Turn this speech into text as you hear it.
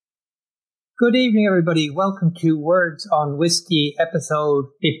Good evening, everybody. Welcome to Words on Whiskey, episode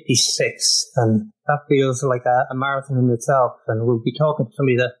 56. And that feels like a marathon in itself. And we'll be talking to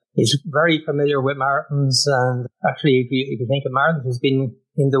somebody that is very familiar with marathons. And actually, if you think of marathons, has been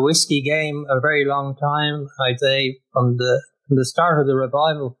in the whiskey game a very long time. I'd say from the start of the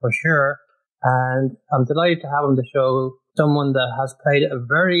revival, for sure. And I'm delighted to have on the show someone that has played a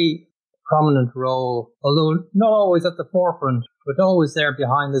very prominent role, although not always at the forefront, but always there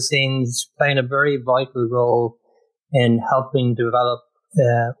behind the scenes, playing a very vital role in helping develop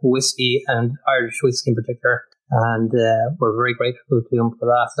whiskey and Irish whiskey in particular. And we're very grateful to him for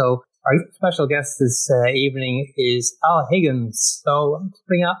that. So our special guest this evening is Al Higgins. So let's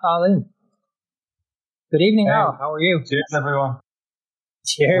bring Al in. Good evening, Al. How are you? Cheers, everyone.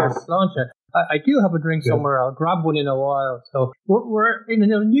 Cheers. Launch it. I do have a drink somewhere. I'll grab one in a while. So we're in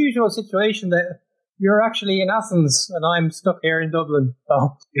an unusual situation that you're actually in Athens and I'm stuck here in Dublin.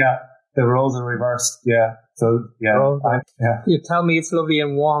 So yeah, the roles are reversed. Yeah. So yeah, You tell me it's lovely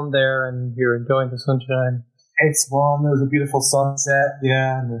and warm there, and you're enjoying the sunshine. It's warm. There was a beautiful sunset.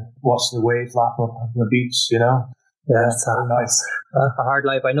 Yeah, and watch the waves lap up on the beach. You know. Yeah, it's nice. A hard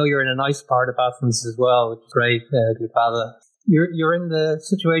life. I know you're in a nice part of Athens as well, which is great. You're in the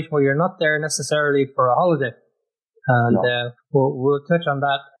situation where you're not there necessarily for a holiday, and we'll touch on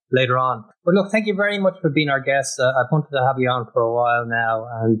that later on. But look, thank you very much for being our guest. I've wanted to have you on for a while now,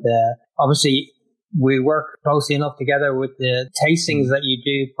 and obviously we work closely enough together with the tastings that you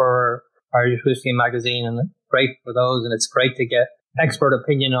do for Irish Whiskey Magazine, and it's great for those, and it's great to get expert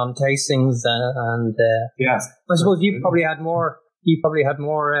opinion on tastings. Yes, I suppose you've probably had more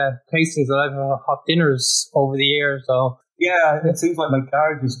tastings than I've had hot dinners over the years. So. Yeah, it seems like my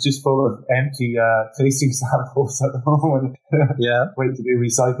garage is just full of empty tasting samples at the moment. Yeah. Waiting to be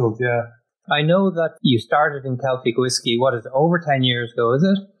recycled, yeah. I know that you started in Celtic whiskey, what is it, over 10 years ago, is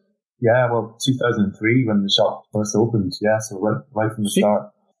it? Yeah, well, 2003 when the shop first opened, yeah, so right from the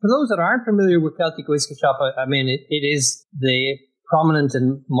start. For those that aren't familiar with Celtic Whiskey Shop, I mean, it is the prominent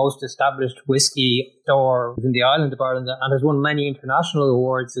and most established whiskey store in the island of Ireland and has won many international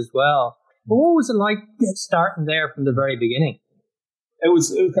awards as well. But what was it like starting there from the very beginning? It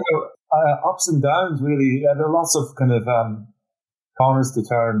was kind of ups and downs, really. There were lots of kind of corners to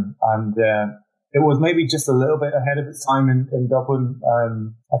turn, and it was maybe just a little bit ahead of its time in Dublin.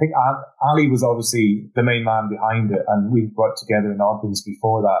 I think Ali was obviously the main man behind it, and we worked together in Oddbins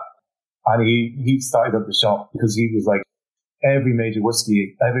before that. And he started up the shop because he was like, every major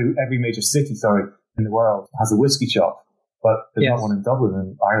city, in the world has a whiskey shop. But there's not one in Dublin,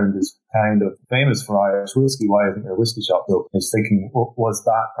 and Ireland is kind of famous for Irish whiskey. Why isn't there a whiskey shop, though? I was thinking, what was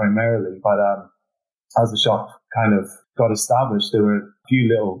that primarily? But as the shop kind of got established, there were a few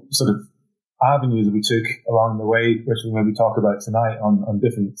little sort of avenues that we took along the way, which we'll maybe talk about tonight on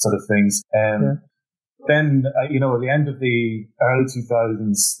different sort of things. Then, at the end of the early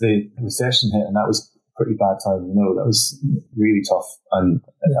 2000s, the recession hit, and that was a pretty bad time. That was really tough. And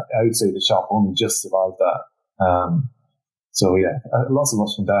I would say the shop only just survived that. So yeah, lots of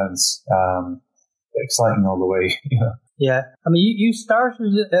ups and downs, exciting all the way. Yeah, I mean, you started.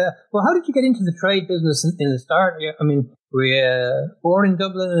 Well, how did you get into the trade business in the start? I mean, were you born in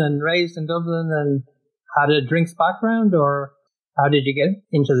Dublin and raised in Dublin and had a drinks background, or how did you get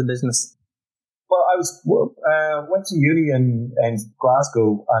into the business? Well, I went to uni in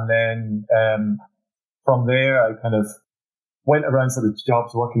Glasgow, and then from there I kind of went around sort of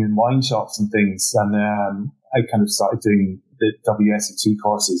jobs working in wine shops and things, and I kind of started doing the WSET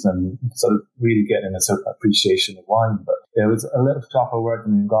courses and sort of really getting a sort of appreciation of wine. But there was a little shop I worked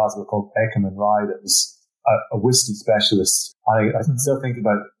in Glasgow called Peckham and Rye that was a whiskey specialist. I still think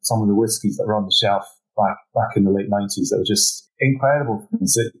about some of the whiskies that were on the shelf back in the late 90s that were just incredible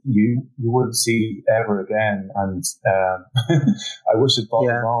things that you wouldn't see ever again. And I wish I'd bought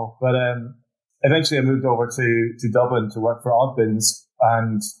them all. But eventually I moved over to Dublin to work for Oddbins.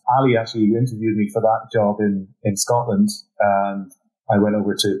 And Ali actually interviewed me for that job in Scotland, and I went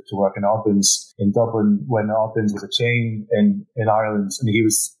over to work in Oddbins in Dublin when Oddbins was a chain in Ireland, and he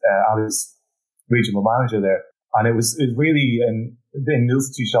was Ali's regional manager there. And it was really in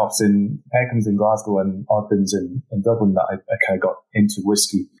those two shops, in Peckham's in Glasgow and Oddbins in Dublin, that I kind of got into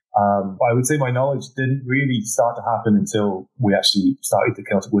whiskey. I would say my knowledge didn't really start to happen until we actually started the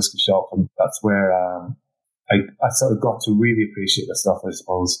Celtic Whiskey Shop, and that's where I sort of got to really appreciate the stuff, I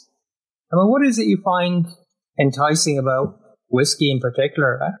suppose. I mean, what is it you find enticing about whiskey in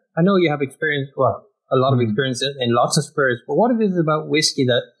particular? I know you have experience, a lot of experience in lots of spirits, but what is it about whiskey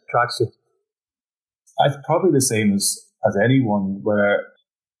that attracts you? It's probably the same as anyone, where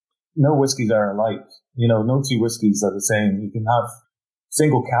no whiskies are alike. No two whiskies are the same. You can have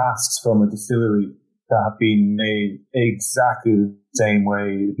single casks from a distillery that have been made exactly the same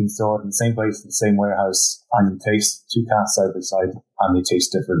way, they've been stored in the same place, in the same warehouse, and you taste two casks side by side, and they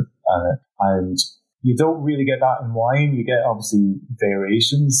taste different. And you don't really get that in wine. You get obviously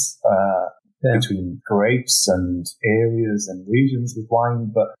variations between grapes and areas and regions with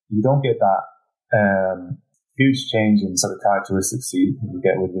wine, but you don't get that huge change in sort of characteristics you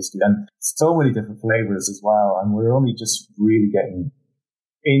get with whiskey. And so many different flavors as well. And we're only just really getting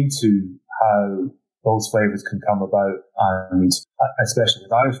into how those flavors can come about. And especially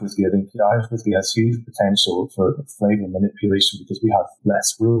with Irish whiskey, I think Irish whiskey has huge potential for flavor manipulation because we have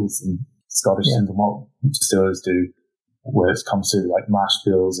less rules than Scottish single malt distillers do, where it comes to like mash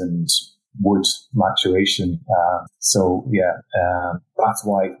bills and wood maturation. That's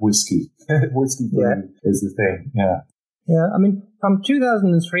why whiskey is the thing. Yeah. I mean, from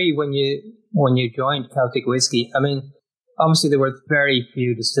 2003 when you joined Celtic Whisky, I mean, obviously there were very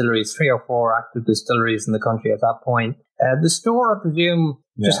few distilleries, 3 or 4 active distilleries in the country at that point. The store, I presume,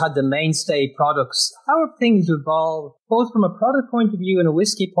 just had the mainstay products. How have things evolved, both from a product point of view and a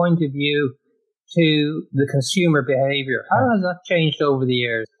whiskey point of view, to the consumer behaviour? How has that changed over the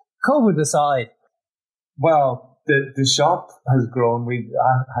years? COVID aside. Well, the shop has grown. We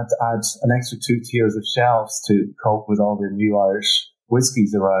had to add an extra 2 tiers of shelves to cope with all the new Irish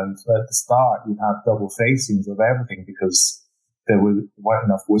whiskies around. At the start, you'd have double facings of everything because there weren't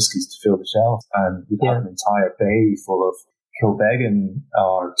enough whiskies to fill the shelves, and you'd have an entire bay full of Kilbeggan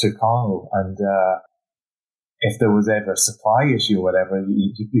or Tyrconnell, and if there was ever a supply issue or whatever,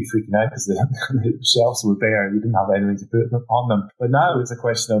 you'd be freaking out because the shelves were bare and you didn't have anything to put on them. But now it's a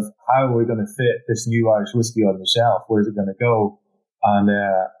question of how are we going to fit this new Irish whiskey on the shelf? Where's it going to go? And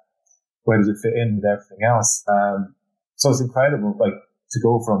where does it fit in with everything else? So it's incredible, like, to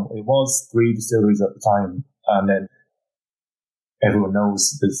go from, it was 3 distilleries at the time, and then everyone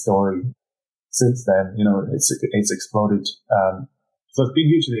knows the story since then. You know, it's exploded. So it's been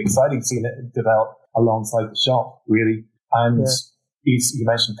hugely exciting seeing it develop alongside the shop, really. And you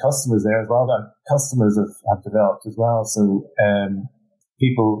mentioned customers there as well. That customers have developed as well. So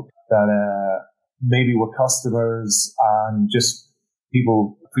people that maybe were customers and just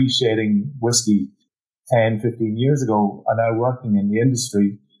people appreciating whiskey 10, 15 years ago are now working in the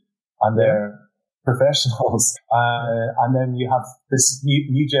industry, and they're professionals. And then you have this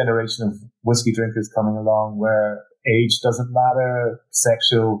new generation of whiskey drinkers coming along where age doesn't matter,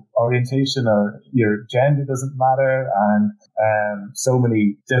 sexual orientation or your gender doesn't matter, and so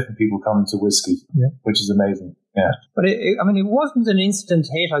many different people coming to whiskey, which is amazing. Yeah. But it wasn't an instant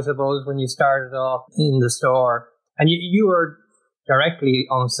hit, I suppose, when you started off in the store, and you were directly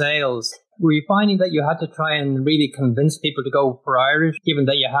on sales. Were you finding that you had to try and really convince people to go for Irish, given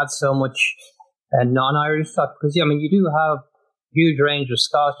that you had so much non-Irish stuff? Because, I mean, you do have a huge range of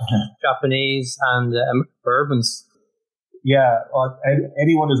Scotch, Japanese, and bourbons. Yeah,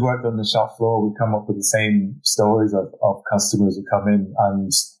 anyone who's worked on the shop floor would come up with the same stories of customers who come in.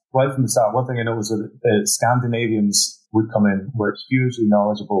 And right from the start, one thing I noticed was that Scandinavians would come in, were hugely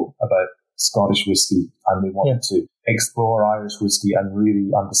knowledgeable about Scottish whiskey, and they wanted to explore Irish whiskey and really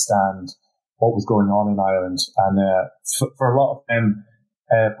understand what was going on in Ireland. And for a lot of them,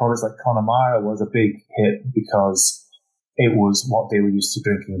 products like Connemara was a big hit because it was what they were used to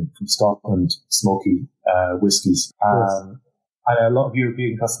drinking from Scotland, smoky whiskies. And a lot of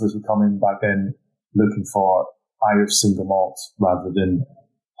European customers would come in back then looking for Irish single malt rather than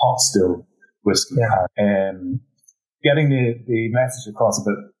pot still whiskey. Getting the message across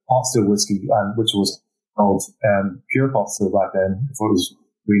about pot still whiskey, which was called pure pot still back then, before it was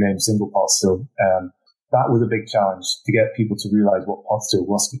renamed single pot still. That was a big challenge to get people to realize what pot still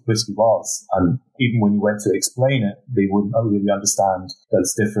whiskey was. And even when you went to explain it, they wouldn't really understand that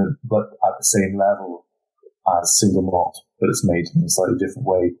it's different, but at the same level as single malt, but it's made in a slightly different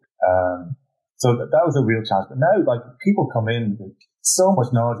way. So that was a real challenge. But now, like, people come in with so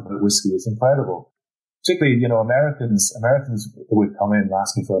much knowledge about whiskey, it's incredible. Particularly, you know, Americans would come in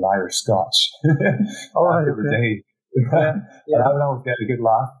asking for an Irish Scotch after the day. And I would always get a good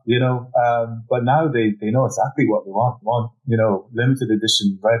laugh, you know. But now they know exactly what they want. They want, you know, limited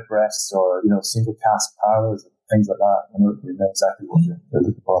edition red breasts or, you know, single cask palas and things like that. You know, they know exactly what they're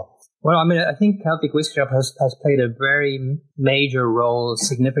looking for. Well, I mean, I think Celtic Whisky Shop has played a very major role,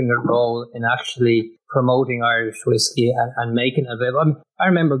 significant role in actually promoting Irish whiskey and making it available. I mean, I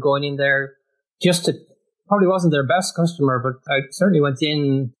remember going in there just to, probably wasn't their best customer, but I certainly went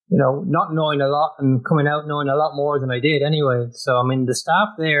in, you know, not knowing a lot and coming out knowing a lot more than I did anyway. So, I mean, the staff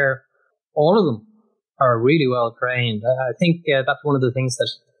there, all of them are really well trained. I think that's one of the things that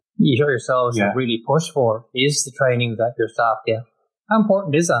you yourselves have really pushed for is the training that your staff get. How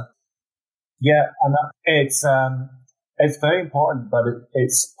important is that? Yeah, and it's very important, but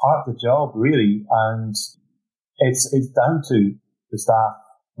it's part of the job really, and it's down to the staff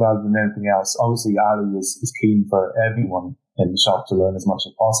rather than anything else. Obviously, Ali is keen for everyone in the shop to learn as much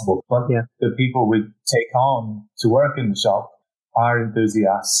as possible, but the people we take on to work in the shop are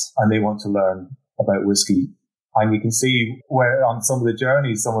enthusiasts and they want to learn about whiskey. And you can see where on some of the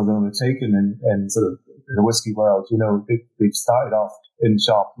journeys some of them have taken in sort of the whiskey world. You know, they've started off in the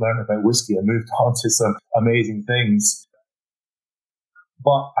shop, learning about whiskey and moved on to some amazing things.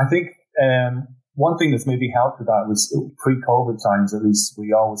 But I think one thing that's maybe helped with that was pre-COVID times, at least,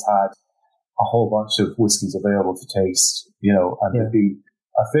 we always had a whole bunch of whiskies available to taste, you know, and there'd be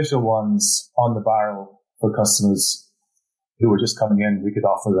official ones on the barrel for customers who were just coming in. We could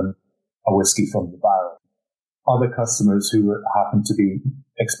offer them a whiskey from the barrel. Other customers who happened to be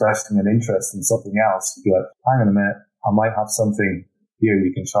expressing an interest in something else would be like, hang on a minute, I might have something here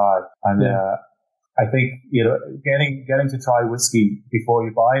you can try. And I think, you know, getting to try whiskey before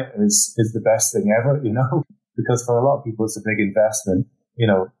you buy it is the best thing ever, you know, because for a lot of people it's a big investment. You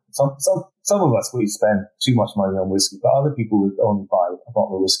know, some of us, we spend too much money on whiskey, but other people would only buy a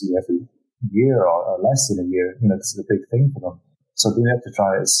bottle of whiskey every year or less than a year, you know, this is a big thing for them. So being able to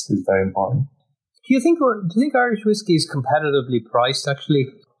try it is very important. Do you think Irish whiskey is competitively priced, actually?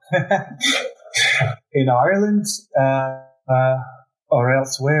 In Ireland or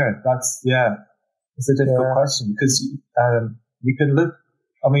elsewhere? It's a difficult question because you can look.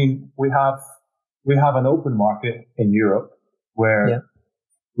 I mean, we have an open market in Europe where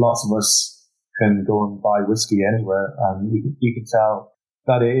lots of us can go and buy whiskey anywhere, and you can tell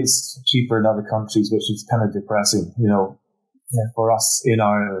that it is cheaper in other countries, which is kind of depressing, you know. Yeah. For us in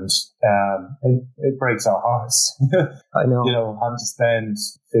Ireland, it breaks our hearts. I know. You know, having to spend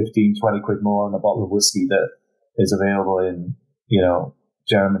 15, 20 quid more on a bottle of whiskey that is available in, you know,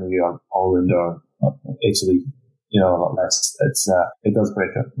 Germany or Poland or Italy, you know, a lot less. It does break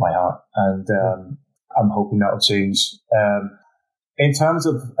my heart. And I'm hoping that will change. In terms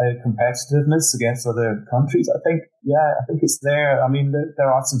of competitiveness against other countries, I think it's there. I mean,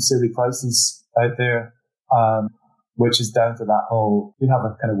 there are some silly prices out there. Which is down to that whole, we have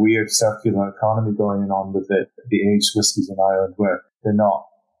a kind of weird circular economy going on with the aged whiskies in Ireland where they're not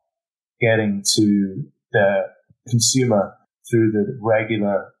getting to the consumer through the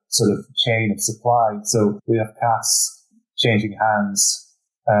regular sort of chain of supply. So we have casks changing hands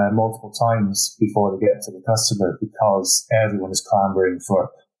multiple times before they get to the customer because everyone is clamoring for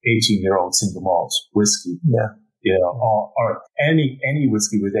 18-year-old single malt whiskey. Yeah. You know, or any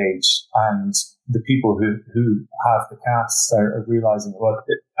whiskey with age, and the people who have the casks are realizing, well,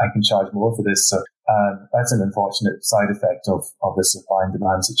 I can charge more for this. So that's an unfortunate side effect of the supply and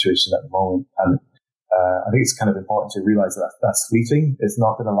demand situation at the moment. And I think it's kind of important to realize that that's fleeting. It's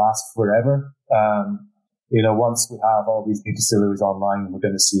not going to last forever. You know, once we have all these new distilleries online, we're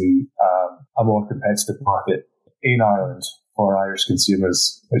going to see a more competitive market in Ireland for Irish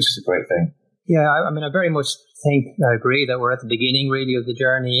consumers, which is a great thing. Yeah, I mean, I very much agree that we're at the beginning really of the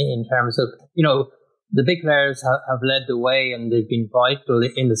journey in terms of, you know, the big players have led the way and they've been vital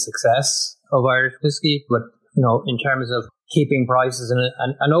in the success of Irish whiskey. But, you know, in terms of keeping prices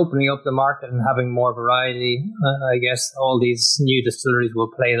and opening up the market and having more variety, I guess all these new distilleries will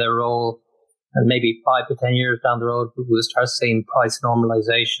play their role. And maybe 5 to 10 years down the road, we'll start seeing price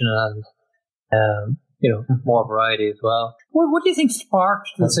normalization and, you know, more variety as well. What do you think sparked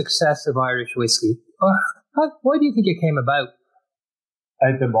the success of Irish whiskey? Why do you think it came about?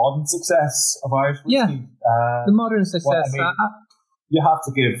 The modern success of Irish whiskey? Yeah, the modern success. Well, I mean, you have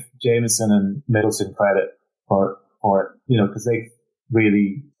to give Jameson and Middleton credit for it, you know, because they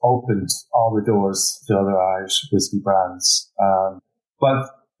really opened all the doors to other Irish whiskey brands. But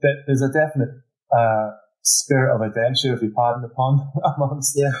there's a definite spirit of adventure, if you pardon the pun,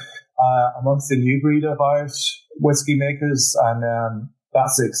 amongst the new breed of Irish whiskey makers, and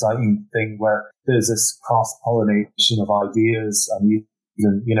that's the exciting thing where there's this cross-pollination of ideas, and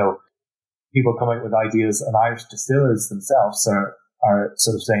even, you know, people come out with ideas, and Irish distillers themselves are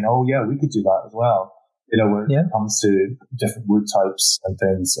sort of saying, oh yeah, we could do that as well, you know, when it comes to different wood types and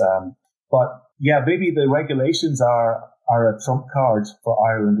things. But yeah, maybe the regulations are a trump card for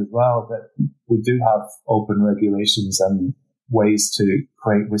Ireland as well, that we do have open regulations and ways to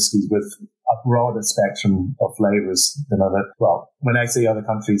create whiskies with a broader spectrum of flavours than other. Well, when I say other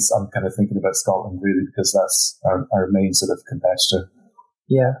countries, I'm kind of thinking about Scotland really, because that's our main sort of competitor.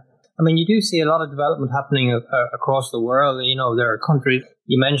 Yeah. I mean, you do see a lot of development happening across the world. You know, there are countries,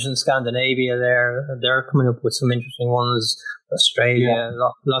 you mentioned Scandinavia there, they're coming up with some interesting ones. Australia,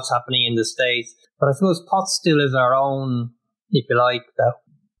 lots happening in the States. But I suppose pot still is our own if you like, that,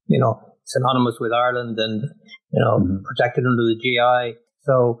 synonymous with Ireland and, protected under the GI.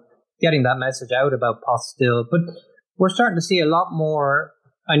 So getting that message out about pot still. But we're starting to see a lot more.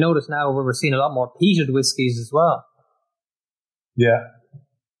 I notice now we're seeing a lot more peated whiskies as well. Yeah.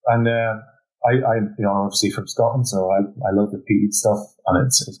 And I obviously from Scotland, so I love the peated stuff, and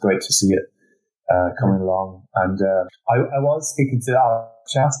it's great to see it coming along. And I was speaking to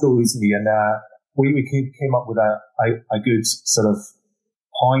Alex Chasko recently, and we came up with a good sort of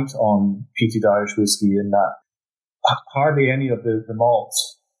point on peated Irish whiskey, in that hardly any of the malt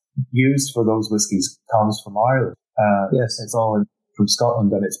used for those whiskies comes from Ireland. Yes. It's all from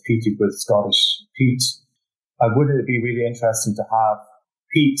Scotland, and it's peated with Scottish peat. Wouldn't it be really interesting to have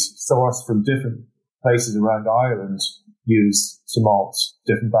peat sourced from different places around Ireland used to malt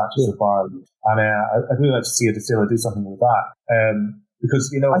different batches of Ireland? And I'd really like to see a distiller do something with that.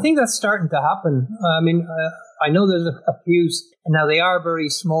 Because, I think that's starting to happen. I mean, I know there's a few, now they are very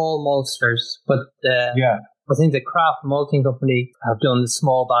small maltsters, but I think the Craft Malting Company have done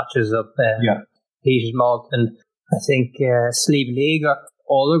small batches of peated malt, and I think Sleeve League,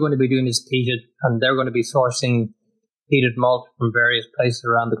 all they're going to be doing is peated, and they're going to be sourcing peated malt from various places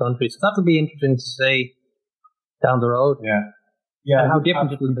around the country. So that'll be interesting to see down the road. Yeah, and how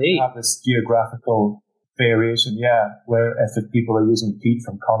different it will be. Have this geographical variation, where if people are using peat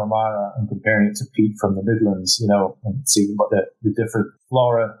from Connemara and comparing it to peat from the Midlands, and seeing what the different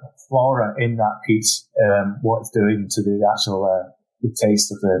flora in that peat, what it's doing to the actual the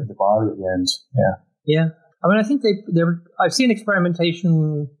taste of the barley at the end. Yeah. I mean, I think I've seen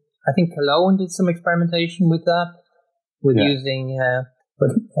experimentation. I think Cologne did some experimentation with that, using,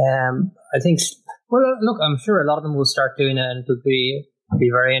 I think, well, look, I'm sure a lot of them will start doing it, and it'll be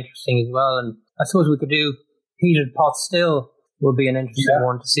very interesting as well. And I suppose we could do peated pot still will be an interesting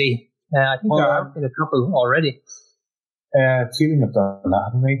one to see. I think there have been a couple already. Teeling have done that,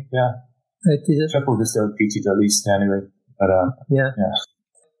 haven't they? Yeah. Triple distilled peated at least anyway. But, yeah.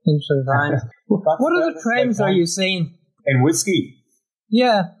 Interesting times. What other trends are you seeing? In whiskey?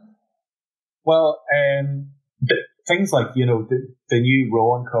 Yeah. Well, things like, the new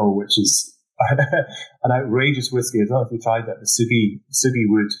Rowan Co., which is an outrageous whiskey. I don't know if you tried that, the Sugi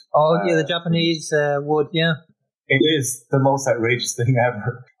wood. Oh, the Japanese wood, yeah. It is the most outrageous thing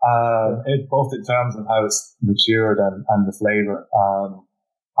ever, both in terms of how it's matured and the flavour.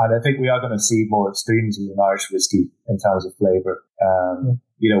 And I think we are going to see more extremes with an Irish whiskey in terms of flavour.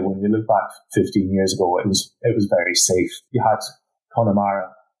 When you look back 15 years ago, it was very safe. You had Connemara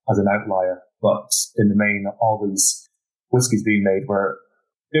as an outlier, but in the main, all these whiskies being made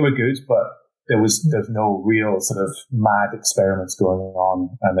they were good, but there's no real sort of mad experiments going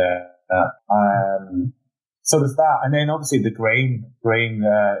on. And so there's that. And then obviously the grain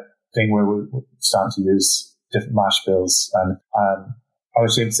thing, where we're starting to use different mash bills. And I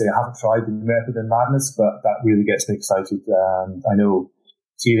was ashamed to say I haven't tried the Method in Madness, but that really gets me excited. I know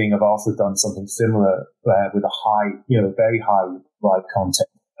Teeling have also done something similar with a high, very high rye content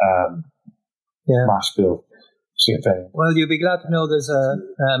mash bill. Well, you'll be glad to know there's a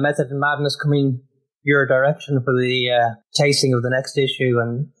Method in Madness coming your direction for the tasting of the next issue,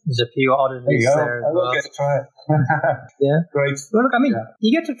 and there's a few oddities there. I will get to try it. Yeah, great. Well, look, I mean,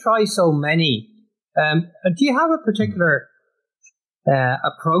 you get to try so many. Do you have a particular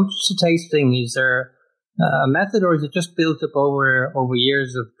approach to tasting? Is there a method, or is it just built up over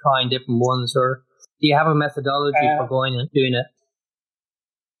years of trying different ones, or do you have a methodology for going and doing it?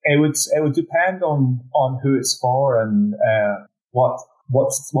 It would depend on who it's for and what's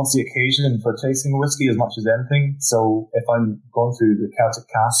the occasion for tasting whiskey as much as anything. So if I'm going through the Celtic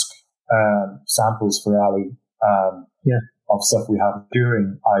cask samples for Ali of stuff we have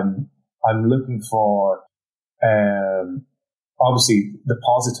during, I'm looking for obviously the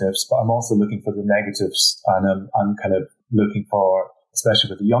positives, but I'm also looking for the negatives, and I'm kind of looking for,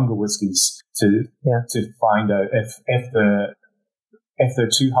 especially with the younger whiskies, to find out if they're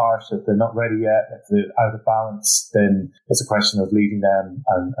too harsh, if they're not ready yet, if they're out of balance, then it's a question of leaving them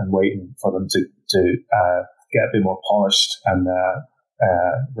and waiting for them to get a bit more polished and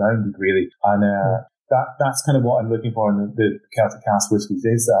rounded, really. And that's kind of what I'm looking for in the Celtic cask whiskies,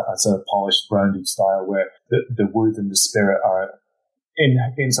 is that a sort of polished, rounded style where the wood and the spirit are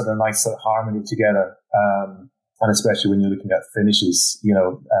in sort of nice sort of harmony together. And especially when you're looking at finishes,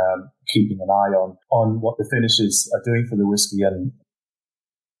 keeping an eye on what the finishes are doing for the whiskey, and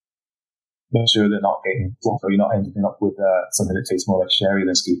make sure they're not getting fluff, or you're not ending up with something that tastes more like sherry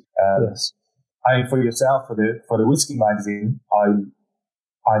whiskey. Yes. For yourself, for the whiskey magazine,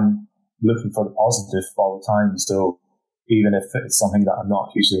 I'm looking for the positive all the time. So even if it's something that I'm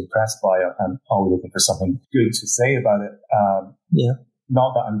not hugely impressed by, I'm always looking for something good to say about it.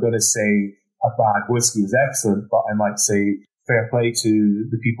 Not that I'm going to say a bag whiskey is excellent, but I might say fair play to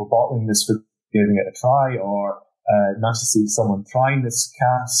the people bottling this for giving it a try, or nice to see someone trying this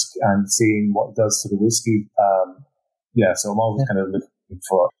cask and seeing what it does to the whiskey. So I'm always kind of looking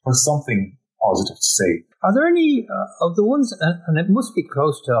for something positive to say. Are there any of the ones, and it must be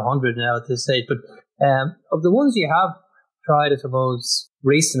close to 100 now at this stage, but of the ones you have tried, I suppose,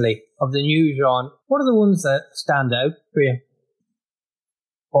 recently, of the new genre, what are the ones that stand out for you?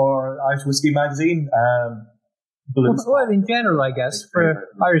 For Irish Whiskey Magazine, Blue Spot. Well, in general, I guess, for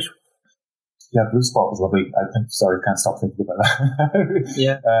Irish. Yeah, Blue Spot was lovely. I'm sorry, I can't stop thinking about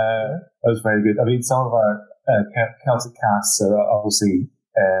that. That was very good. I mean, some of our Celtic casks are obviously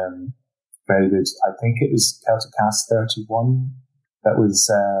very good. I think it was Celtic Cask 31 that was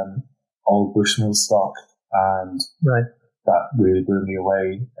all Bushmill stock, and that really blew me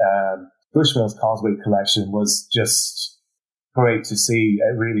away. Bushmill's Causeway collection was just great to see.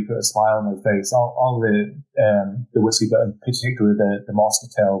 It really put a smile on my face. All the whiskey, but in particular the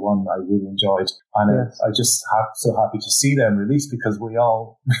Moscatel one, I really enjoyed, and I just so happy to see them released, because we've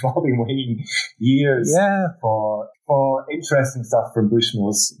all been waiting years for interesting stuff from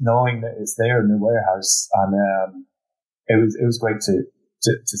Bushmills, knowing that it's there in the warehouse, and it was great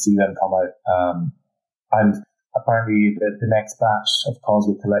to see them come out. And apparently the next batch of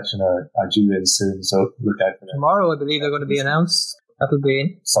Causeway collection are due in soon, so look out for them. Tomorrow, I believe they're going to be announced. That'll be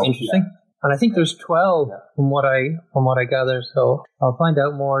interesting. Yeah. And I think there's 12 from what I gather, so I'll find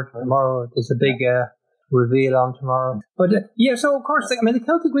out more tomorrow. There's a big reveal on tomorrow. But so of course, the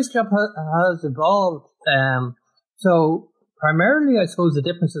Celtic Whisky Shop has evolved. So primarily, I suppose the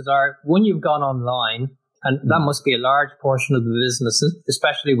differences are, when you've gone online, and that must be a large portion of the business,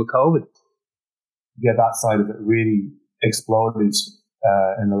 especially with COVID. Yeah, that side of it really exploded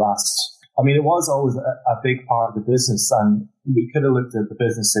in the last. I mean, it was always a big part of the business, and we could have looked at the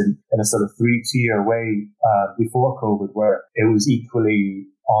business in a sort of 3-tier way before COVID, where it was equally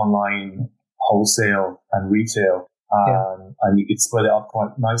online, wholesale, and retail, and you could split it up quite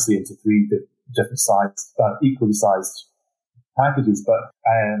nicely into 3 different sized, equally sized packages. But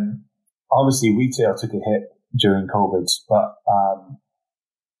obviously, retail took a hit during COVID, but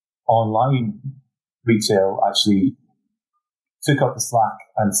online retail actually took up the slack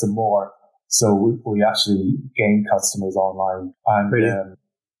and some more. So we actually gained customers online. And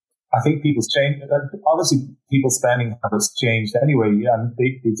I think people's change, obviously people's spending habits changed anyway, and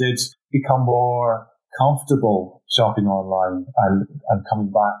they did become more comfortable shopping online and coming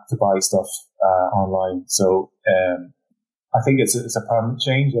back to buy stuff online. So I think it's a permanent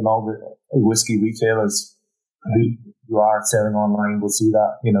change, and all the whiskey retailers who are selling online will see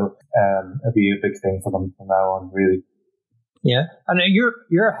that, it'll be a big thing for them from now on, really. Yeah, and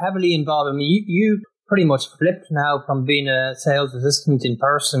you're heavily involved. I mean, you pretty much flipped now from being a sales assistant in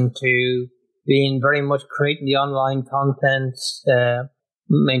person to being very much creating the online content,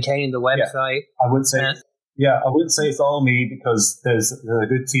 maintaining the website. Yeah, I wouldn't say it's all me, because there's a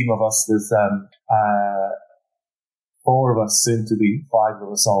good team of us. There's 4 of us, soon to be 5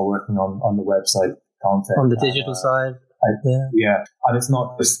 of us, all working on the website content. On the digital side. And it's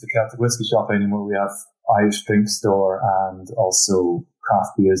not just the Celtic Whisky Shop anymore. We have Irish Drink Store and also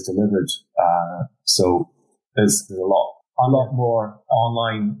craft beers delivered. So there's a lot more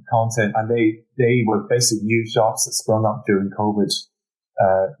online content, and they were basically new shops that sprung up during COVID.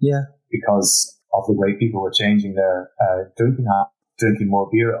 Because of the way people were changing their drinking more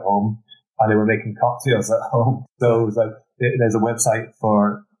beer at home, and they were making cocktails at home. So it was like there's a website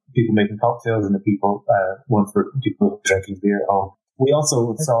for people making cocktails, and one for people drinking beer at home. We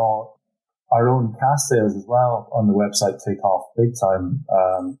also saw our own cask sales as well on the website take off big time.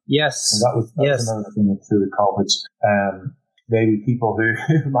 Yes. And that was another thing through the COVID. Maybe people who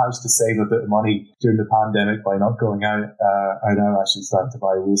managed to save a bit of money during the pandemic by not going out are now actually starting to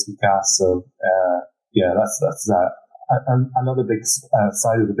buy whiskey casks. So that's another big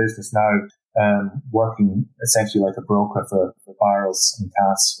side of the business now. Working essentially like a broker for barrels and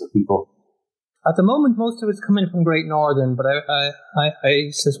casks for people. At the moment, most of it's coming from Great Northern, but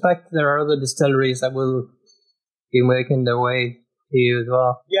I suspect there are other distilleries that will be making their way to you as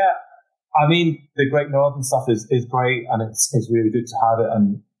well. Yeah, I mean, the Great Northern stuff is great, and it's really good to have it.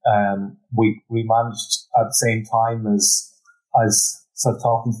 And we managed at the same time as sort of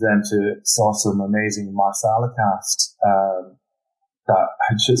talking to them to source some amazing Marsala casks that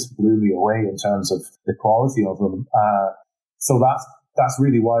just blew me away in terms of the quality of them. So that's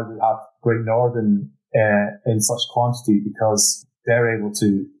really why we have Great Northern in such quantity, because they're able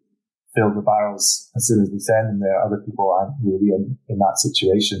to fill the barrels as soon as we send them there. Other people aren't really in that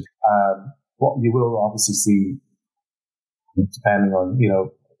situation. What you will obviously see, depending on,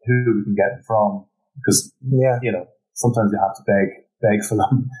 who we can get them from, because, sometimes you have to beg for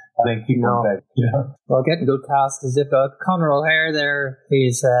them. I think people beg, Well, getting good cast as if Conor O'Hare there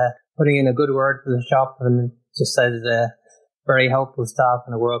is putting in a good word for the shop and just says very helpful staff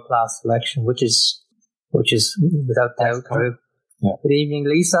and a world-class selection, which is without doubt true. Yeah. Good evening,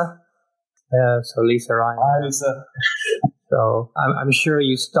 Lisa. So Lisa Ryan. Hi, Lisa. So I'm sure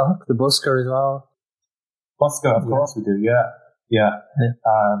you stock the busker as well. Busker, of course we do. Yeah.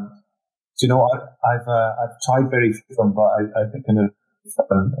 Do you know what? I've tried very few of them, but I think I'm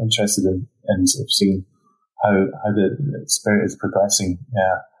interested in sort of seeing how the spirit is progressing.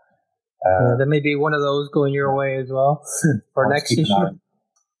 Yeah. There may be one of those going your way as well for next issue.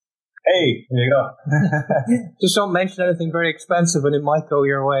 Hey, there you go. Just don't mention anything very expensive and it might go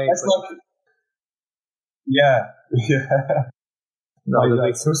your way. Yeah. No,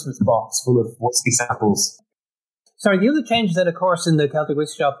 Christmas box full of whiskey samples. Sorry, the other change then, of course, in the Celtic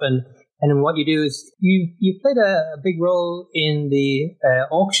Whisky Shop and in what you do is you played a big role in the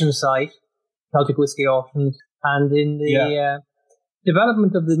auction site, Celtic Whisky Auctions, and in the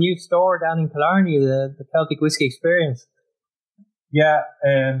development of the new store down in Killarney, the Celtic Whisky Experience. Yeah,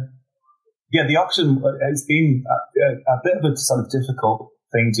 the auction has been a bit of a sort of difficult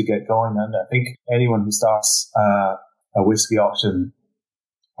thing to get going, and I think anyone who starts a whisky auction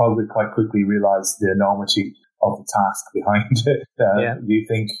probably quite quickly realised the enormity of the task behind it. You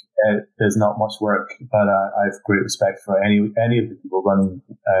think there's not much work, but I have great respect for any of the people running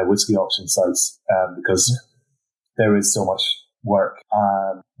whisky auction sites because there is so much work,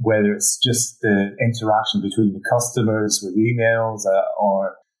 whether it's just the interaction between the customers with emails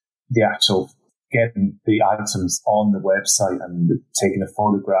or the actual getting the items on the website and taking the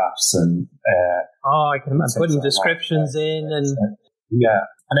photographs and I can imagine putting descriptions in and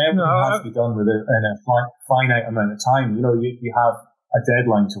and everything has to be done in a finite amount of time. You have a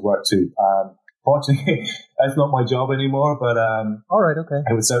deadline to work to. Fortunately, that's not my job anymore, but all right, okay.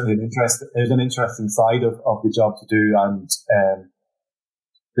 It was certainly an interesting side of the job to do, and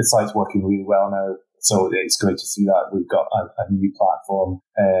the site's working really well now. So it's great to see that we've got a new platform,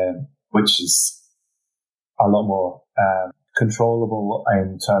 which is a lot more controllable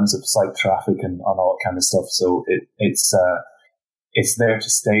in terms of site traffic and all that kind of stuff. So it's there to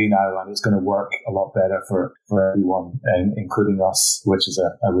stay now, and it's going to work a lot better for everyone, including us, which is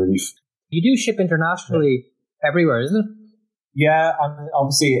a relief. You do ship internationally everywhere, isn't it? Yeah, and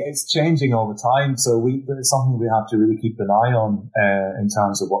obviously it's changing all the time, so it's something we have to really keep an eye on in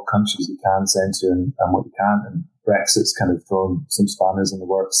terms of what countries you can send to and what you can't. And Brexit's kind of thrown some spanners in the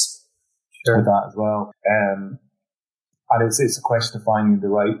works with that as well. And it's a question of finding the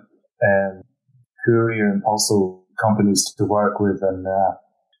right courier and postal companies to work with, and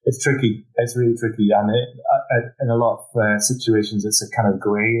it's tricky. It's really tricky, and in a lot of situations, it's a kind of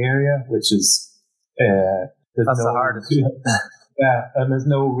grey area, which is that's the hardest. Yeah, and there's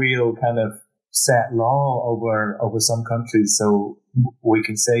no real kind of set law over some countries, so we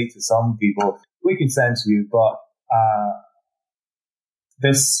can say to some people, we can send to you, but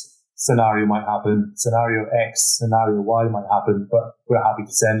this scenario might happen, scenario X, scenario Y might happen, but we're happy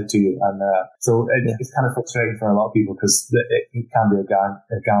to send it to you. And so it's kind of frustrating for a lot of people because it can be a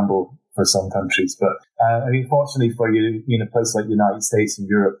gamble for some countries. But fortunately for you, a place like the United States and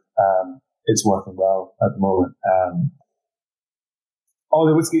Europe, it's working well at the moment.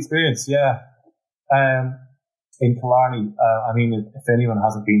 The Whisky Experience, in Killarney, if anyone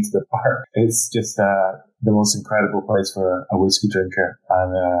hasn't been to the bar, it's just the most incredible place for a whiskey drinker,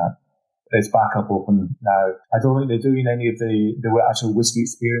 and it's back up open now. I don't think they're doing any of the actual Whisky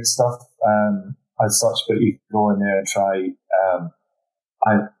Experience stuff as such, but you can go in there and try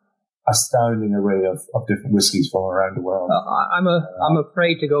an astounding array of different whiskies from around the world. I'm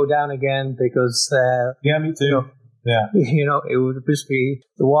afraid to go down again because me too. It would just be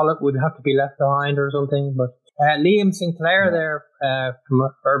the wallet would have to be left behind or something. But Liam Sinclair there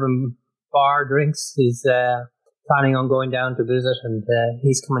from Urban Bar Drinks is planning on going down to visit, and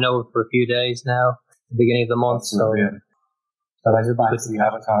he's coming over for a few days now, at the beginning of the month. So I did back to the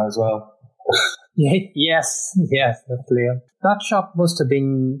Avatar as well. Yes, that's Liam. That shop must have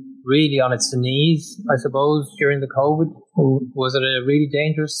been really on its knees, I suppose, during the COVID. Was it a really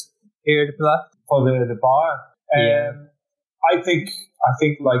dangerous period for that? For the bar? I think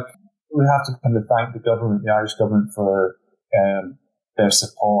like we have to kind of thank the Irish government for their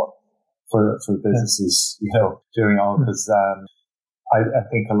support for businesses, during all, because I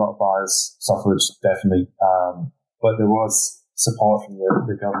think a lot of bars suffered definitely, but there was support from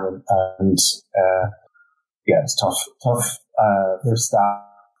the government, and it's tough for staff.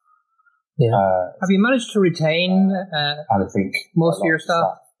 Yeah. Have you managed to retain and I think most of your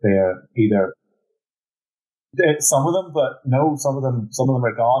staff? They're either some of them, but no, some of them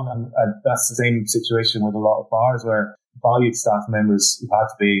are gone, and that's the same situation with a lot of bars where valued staff members who had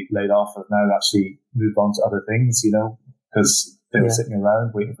to be laid off have now actually moved on to other things, because they were sitting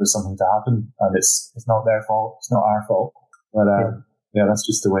around waiting for something to happen, and it's not their fault, it's not our fault, but that's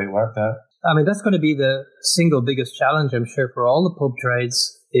just the way it worked out. I mean, that's going to be the single biggest challenge, I'm sure, for all the pub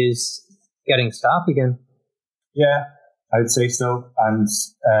trades is getting staff again. Yeah, I'd say so. And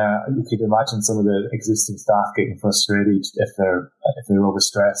you could imagine some of the existing staff getting frustrated if they're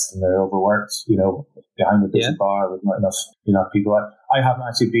overstressed and they're overworked, behind the busy bar with not enough people. I haven't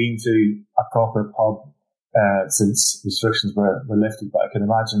actually been to a proper pub since restrictions were lifted, but I can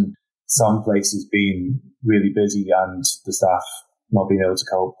imagine some places being really busy and the staff not being able to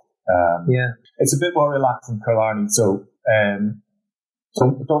cope. It's a bit more relaxed in Killarney, so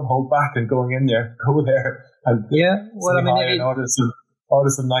don't hold back and going in there. Go there and order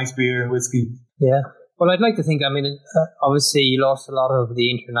some nice beer and whiskey. Yeah. Well, I'd like to think. I mean, obviously, you lost a lot of the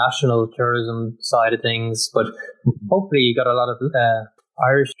international tourism side of things, but hopefully, you got a lot of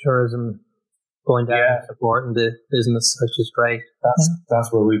Irish tourism going down and supporting the business, which is great.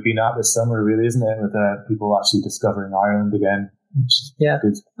 That's where we've been at this summer, really, isn't it? With people actually discovering Ireland again. Yeah,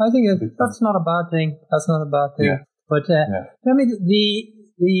 good. I think that's not a bad thing. That's not a bad thing. Yeah. But tell me,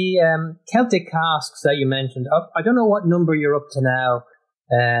 the Celtic casks that you mentioned, I don't know what number you're up to now.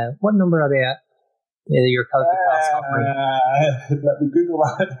 What number are they at? Your Celtic cask offering? Let me Google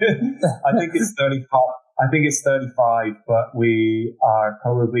that. I think it's 35. I think it's 35, but we are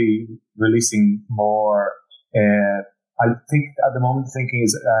probably releasing more. I think at the moment thinking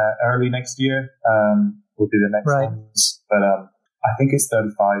is early next year will be the next ones. But I think it's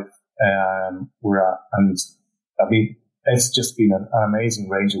 35 we're at, and I mean, it's just been an amazing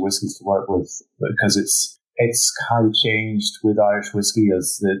range of whiskies to work with because it's kind of changed with Irish whiskey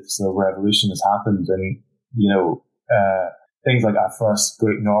as the revolution has happened, and things like our first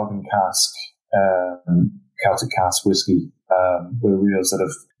Great Northern cask, Celtic cask whiskey, were real sort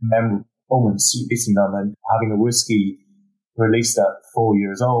of memorable moments tasting them and having a whiskey released at 4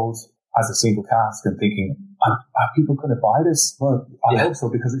 years old as a single cask and thinking, are people going to buy this? Well, I hope so,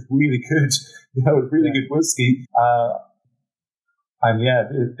 because it's really good. It's really good whiskey.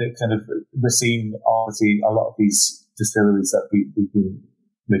 They kind of, we're seeing obviously a lot of these distilleries that we've been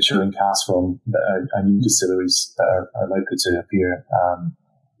maturing casks from that are new distilleries that are likely to appear.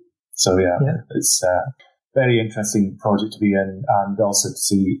 It's a very interesting project to be in, and also to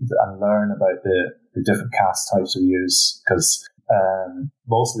see and learn about the different cask types we use, because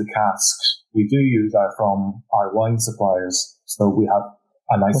most of the casks we do use are from our wine suppliers, so we have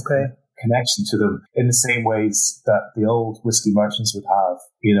a nice connection to them in the same ways that the old whiskey merchants would have,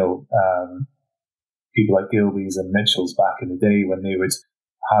 people like Gilbey's and Mitchell's back in the day when they would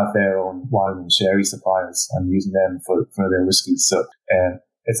have their own wine and sherry suppliers and using them for their whiskies. So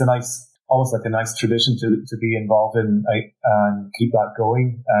it's almost like a nice tradition to be involved in and keep that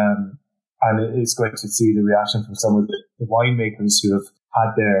going. And it is great to see the reaction from some of the winemakers who have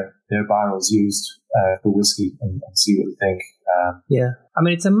had their barrels used for whiskey and see what they think. I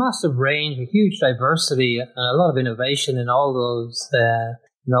mean, it's a massive range, a huge diversity, and a lot of innovation in all those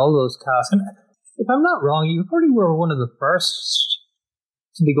casks. And if I'm not wrong, you probably were one of the first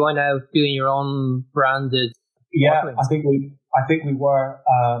to be going out doing your own branded. Yeah, bottling. I think we were.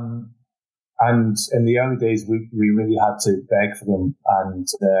 And in the early days, we really had to beg for them. And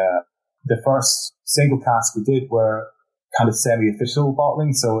the first single cask we did were kind of semi-official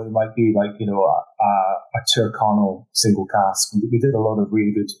bottling, so it might be like a Tyrconnell single cask. We did a lot of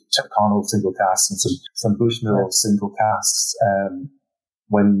really good Tyrconnell single casks and some Bushmill single casks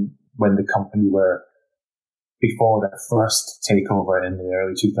when the company were before their first takeover in the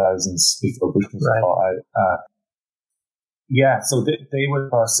early 2000s, before Bushmill was bought out. So they were the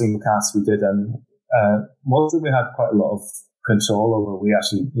first single casks we did, and most of them we had quite a lot of control over. We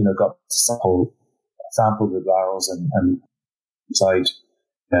actually got to sample the barrels and decide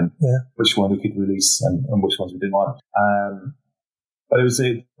which one we could release and which ones we didn't want. But it was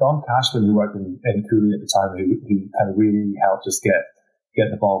Don Cashman, who worked in Cooley at the time, who kind of really helped us get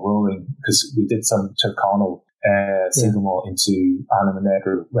the ball rolling, because we did some Tyrconnell single malt into Anna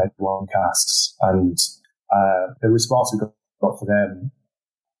Monegro red wine casks, and the response we got for them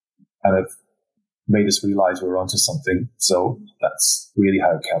kind of made us realise we were onto something. So that's really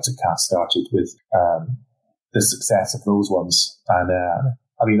how Celtic Cask started, with the success of those ones.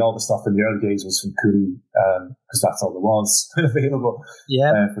 And I mean, all the stuff in the early days was from Cooley, because that's all there was available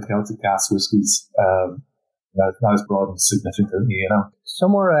for Celtic cask whiskies. Now it's broadened significantly, you know.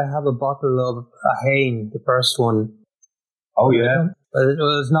 Somewhere I have a bottle of a Hain, the first one. Oh, yeah.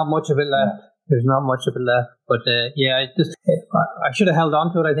 There's not much of it left. Yeah. There's not much of it left. But I should have held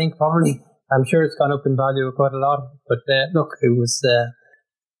on to it, I think, probably. I'm sure it's gone up in value quite a lot. But look, it was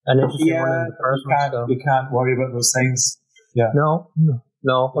an interesting one in the first one. So. You can't worry about those things. Yeah. No.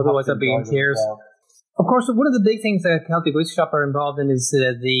 Otherwise I'd be in tears. Well. Of course, one of the big things that Celtic Whisky Shop are involved in is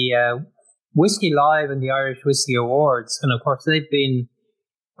the Whisky Live and the Irish Whisky Awards. And of course, they've been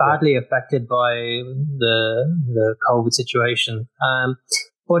badly affected by the COVID situation.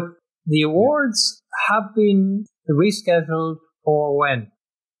 But the awards have been rescheduled for when?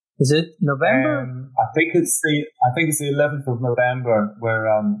 Is it November? I think it's the 11th of November. Where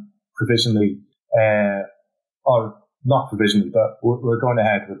provisionally, or not provisionally, but we're going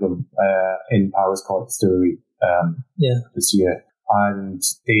ahead with them in Powers Court Distillery this year, and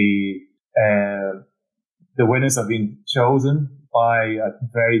the winners have been chosen by a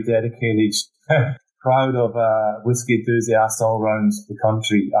very dedicated crowd of whiskey enthusiasts all around the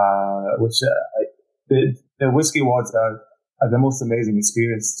country. The Whiskey Awards are the most amazing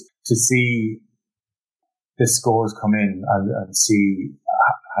experience to see the scores come in and see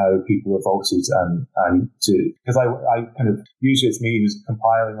how people have voted and to, because I kind of, usually it's me who's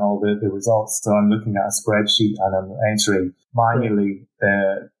compiling all the results, so I'm looking at a spreadsheet and I'm entering manually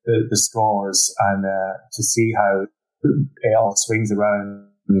the scores and to see how it all swings around,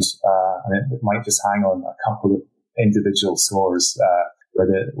 and it might just hang on a couple of individual scores where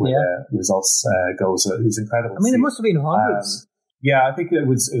the results go. So it was incredible. I mean, it must have been hundreds. I think it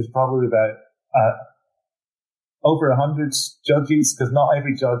was probably about over 100 judges, because not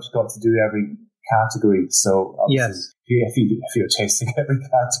every judge got to do every category. So if you're tasting every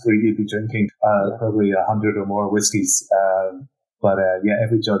category, you'd be drinking probably 100 or more whiskies. But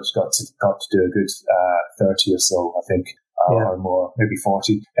every judge got to do a good 30 or so, I think, or more, maybe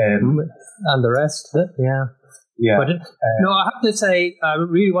 40. And the rest, yeah. But no, I have to say, I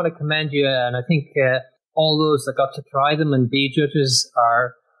really want to commend you, and I think all those that got to try them and be judges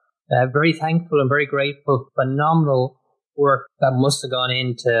are very thankful and very grateful. Phenomenal work that must have gone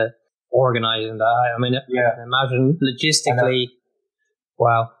into organising that. I mean, I can imagine logistically.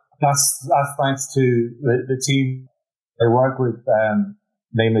 Wow. That's thanks to the team I work with,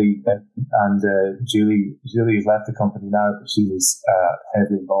 namely, and Julie has left the company now, but she was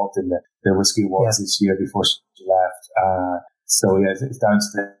heavily involved in the Whiskey Awards this year before she left. It's down to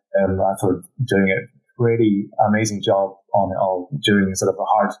them for doing a really amazing job on it all during sort of a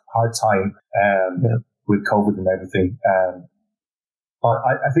hard time with COVID and everything. But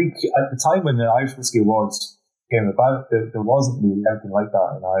I think at the time when the Irish Whiskey Awards came about, there wasn't really anything like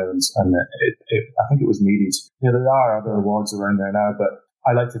that in Ireland, and I think it was needed. There are other awards around there now, but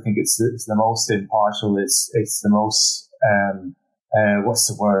I like to think it's the most impartial. It's the most what's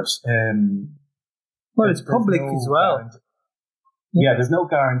the word? It's public as well. There's no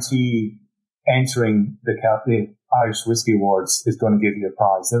guarantee entering the Irish Whiskey Awards is going to give you a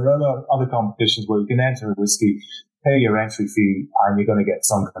prize. There are other competitions where you can enter a whiskey, pay your entry fee, and you're going to get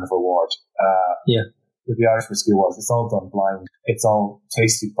some kind of award. With the Irish Whiskey Awards, it's all done blind. It's all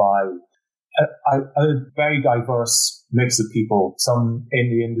tasted by a very diverse mix of people, some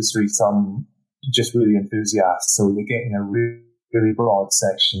in the industry, some just really enthusiasts. So you're getting a really broad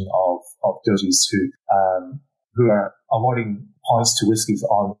section of judges who are awarding points to whiskies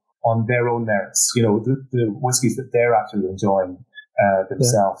on their own merits. The whiskies that they're actually enjoying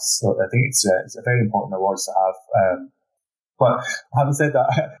themselves. So I think it's a very important award to have. But having said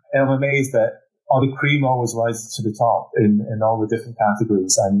that, I'm amazed that the cream always rises to the top in all the different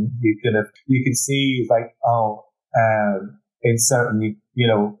categories, and you can see in certain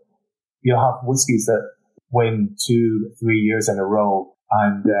you'll have whiskies that win 2-3 years in a row,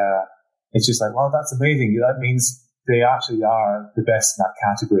 and it's just like, wow, that's amazing. That means they actually are the best in that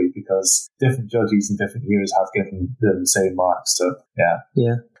category, because different judges in different years have given them the same marks. So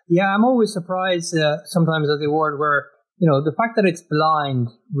I'm always surprised sometimes at the award where, the fact that it's blind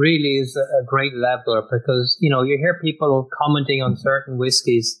really is a great leveler, because, you hear people commenting on certain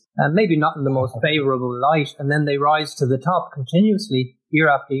whiskies, and maybe not in the most favourable light, and then they rise to the top continuously year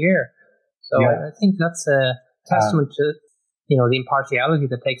after year. So I think that's a testament to, the impartiality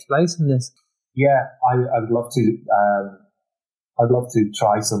that takes place in this. Yeah, I'd love to. I'd love to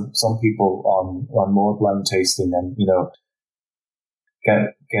try some people on more blind tasting, and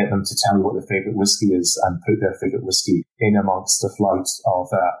get them to tell me what their favourite whiskey is, and put their favourite whiskey in amongst the flight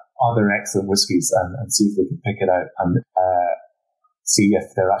of other excellent whiskies, and see if they can pick it out. And see if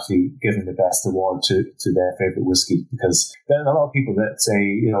they're actually giving the best award to their favourite whiskey. Because there are a lot of people that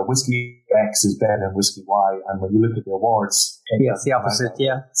say, whiskey X is better than whiskey Y, and when you look at the awards, it's the opposite.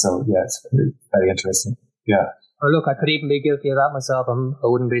 Yeah. So it's very interesting. Yeah. Or look, I could even be guilty of that myself. I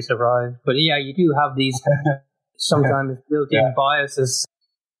wouldn't be surprised. But yeah, you do have these sometimes built-in biases.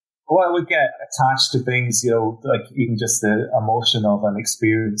 Well, I would get attached to things, like even just the emotion of an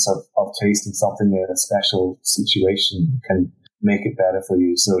experience of tasting something in a special situation can make it better for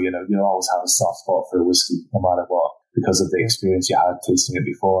you. So, you always have a soft spot for whiskey, no matter what, because of the experience you had tasting it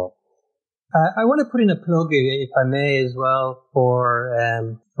before. I want to put in a plug, if I may, as well, for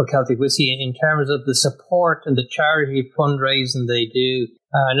Celtic Whisky in terms of the support and the charity fundraising they do.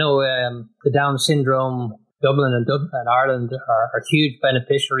 I know the Down syndrome, Dublin and Ireland are huge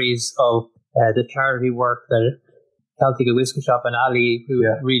beneficiaries of the charity work that Celtic Whisky Shop and Ali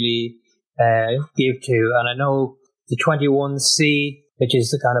really give to. And I know the 21C, which is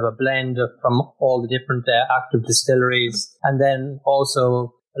the kind of a blend from all the different active distilleries, and then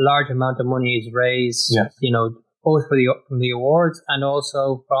also a large amount of money is raised, both from the awards and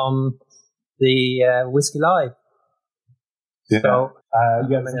also from the Whiskey Live. Yeah. So,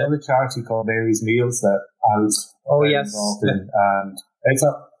 there's another charity called Mary's Meals that I was involved in, and it's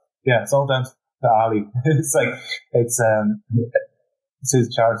all down to Ali. It's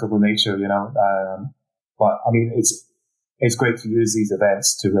his charitable nature, but I mean, it's great to use these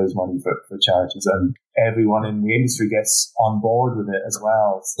events to raise money for charities, and everyone in the industry gets on board with it as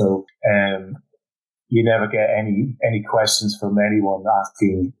well. So, you never get any questions from anyone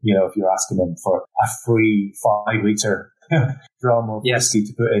asking, if you're asking them for a free 5-litre drum of whiskey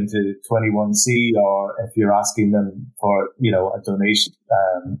to put into 21C, or if you're asking them for, a donation,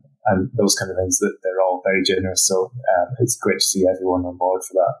 and those kind of things, that they're all very generous. So, it's great to see everyone on board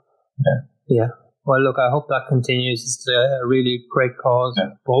for that. Yeah. Well, look, I hope that continues. It's a really great cause,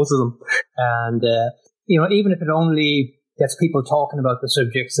 both of them. And, even if it only gets people talking about the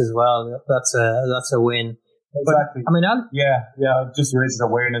subjects as well, that's a win. Exactly. But, I mean, it just raises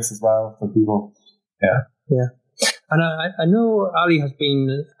awareness as well for people. Yeah. Yeah. And I know Ali has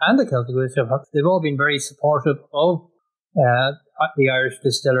been, and the Celtic Whisky Shop, they've all been very supportive of the Irish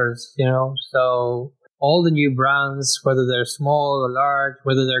distillers, so all the new brands, whether they're small or large,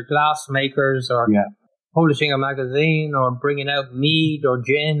 whether they're glass makers or publishing a magazine or bringing out mead or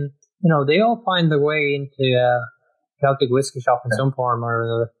gin, they all find their way into Celtic Whisky Shop in some form or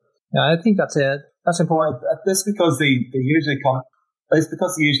another. I think that's important. That's because they usually come. It's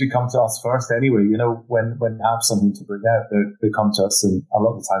because they usually come to us first anyway. When they have something to bring out, they come to us, and a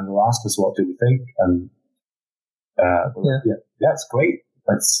lot of the time they'll ask us, what do we think? And it's great.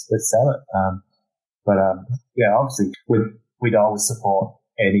 Let's sell it. But obviously we'd always support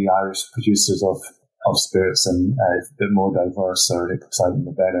any Irish producers of spirits, and a bit more diverse or exciting,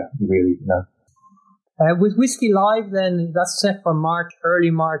 the better, really. With Whiskey Live, then, that's set for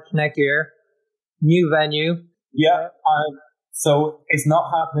early March next year. New venue. Yeah. So it's not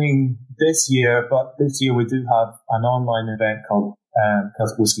happening this year, but this year we do have an online event called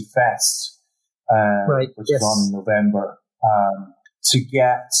Celtic Whisky Fest, which is on in November, to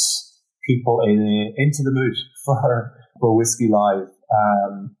get people into the mood for Whiskey Live.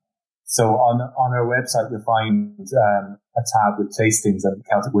 So on our website you'll find a tab with tastings, and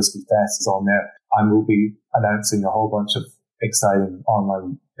Celtic Whisky Fest is on there, and we'll be announcing a whole bunch of exciting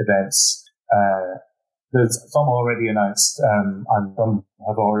online events. There's some already announced, and some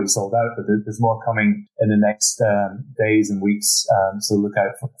have already sold out, but there's more coming in the next days and weeks. So look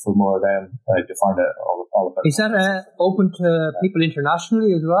out for more of them to find out all about it. Is that open to people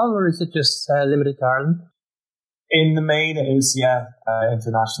internationally as well, or is it just limited to Ireland? In the main, it is,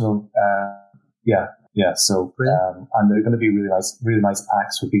 international. So, and they're going to be really nice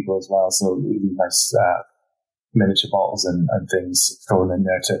packs for people as well. So really nice miniature bottles and things thrown in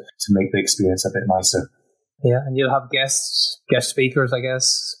there to make the experience a bit nicer. Yeah, and you'll have guest speakers, I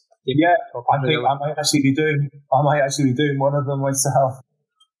guess. I think I might actually be doing one of them myself,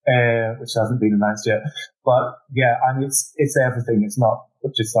 which hasn't been announced yet. But and it's everything. It's not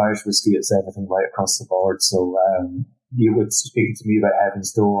just Irish whiskey; it's everything right across the board. So you were speaking to me about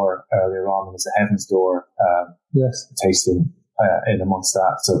Heaven's Door earlier on. There's a Heaven's Door tasting in amongst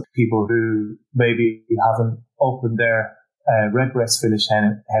that. So people who maybe haven't opened their Redbreast finish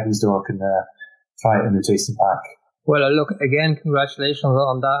Heaven's Door can try it in the tasting pack. Well, look, again, congratulations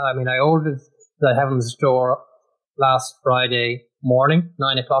on that. I mean, I ordered the Heaven's Door last Friday morning,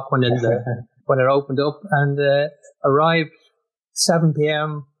 9 o'clock when it opened up, and arrived 7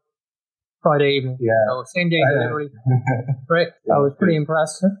 p.m. Friday evening. Yeah. So same day delivery. Great. I was pretty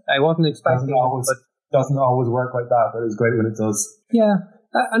impressed. I wasn't expecting it. doesn't always work like that, but it's great when it does. Yeah,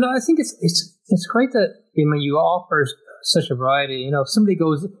 and I think it's great that you offer such a variety. You know, if somebody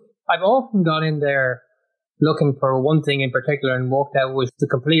goes, I've often gone in there looking for one thing in particular and walked out with the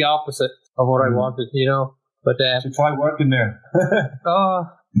complete opposite of what I wanted. You know, but should try working there. I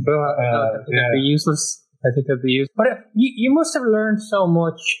think I'd be useless. I think I'd be useless. But you must have learned so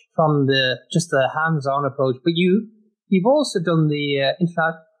much from the hands-on approach. But you've also done the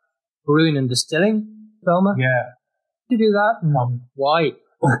international brewing and distilling diploma. Yeah. Did you do that? Why?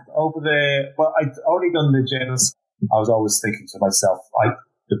 I'd already done the generals. I was always thinking to myself,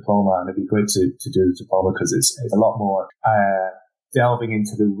 diploma, and it'd be great to do the diploma because it's a lot more delving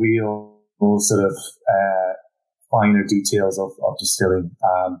into the real sort of finer details of distilling.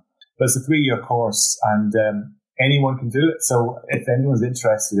 But it's a 3-year course, and anyone can do it. So if anyone's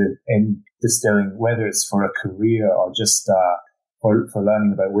interested in distilling, whether it's for a career or just for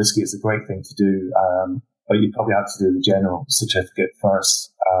learning about whiskey, it's a great thing to do. But you probably have to do the general certificate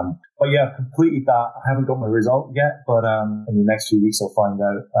first. But yeah, I've completed that. I haven't got my result yet, but in the next few weeks I'll find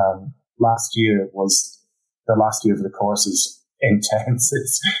out. Last year was the last year of the course is intense.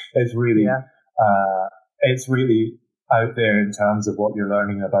 It's really out there in terms of what you're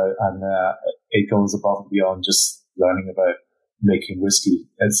learning about, and it goes above and beyond just learning about making whiskey.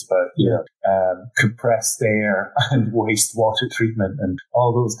 It's about compressed air and wastewater treatment and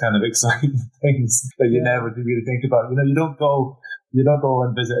all those kind of exciting things that you never really think about. You know, you don't go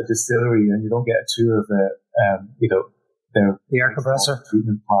and visit a distillery and you don't get a tour of the air compressor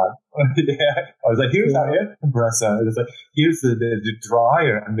treatment plant. I was like, here's our air compressor. And it's like, here's the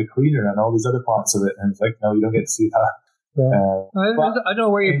dryer and the cleaner and all these other parts of it. And it's like, no, you don't get to see that. Yeah. I don't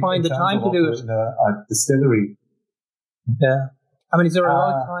know where you find the time to do it. A distillery. Yeah. I mean, is there a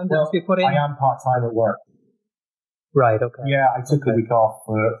lot of time that you put in? I am part-time at work. Right, okay. Yeah, I took a week off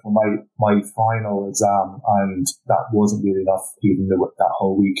for my final exam, and that wasn't really enough, even though that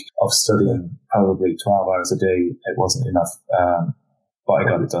whole week of studying probably 12 hours a day, it wasn't enough. But I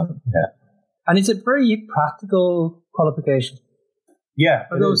got it done, yeah. And it's a very practical qualification. Yeah,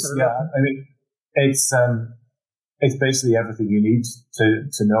 it is, yeah. I mean, it's basically everything you need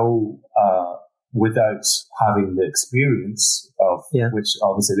to know, without having the experience of, which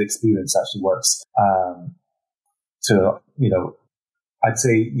obviously the experience actually works. I'd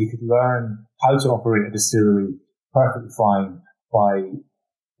say you could learn how to operate a distillery perfectly fine by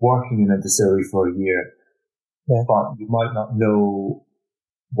working in a distillery for a year, but you might not know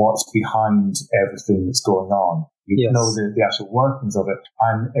what's behind everything that's going on. You know the actual workings of it.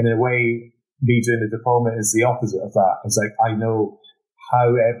 And in a way, me doing the diploma is the opposite of that. It's like, I know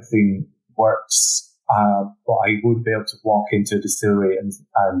how everything works, but I wouldn't be able to walk into a distillery and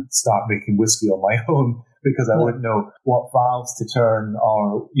start making whiskey on my own, because I wouldn't know what valves to turn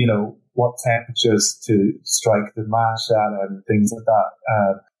or, what temperatures to strike the mash at and things like that.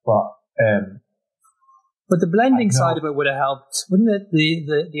 But the blending side of it would have helped, wouldn't it?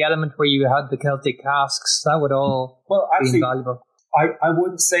 The element where you had the Celtic casks, that would all be invaluable. I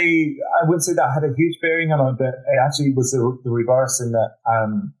wouldn't say that had a huge bearing on it, but it actually was the reverse in that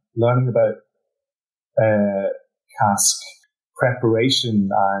learning about cask preparation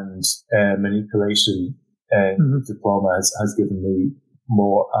and manipulation diploma has given me a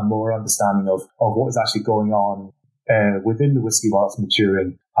more understanding of what is actually going on within the whiskey while it's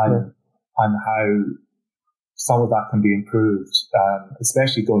maturing, and how some of that can be improved,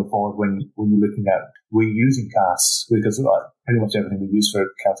 especially going forward when you're looking at reusing casks, because pretty much everything we use for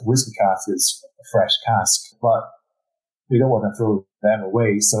Celtic whiskey cask is a fresh cask, but we don't want to throw them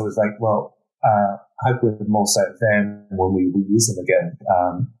away. So it's like, well, how can we get the most out of them when we reuse them again?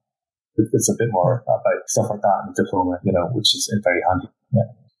 It's a bit more about stuff like that in the diploma, which is very handy. Yeah.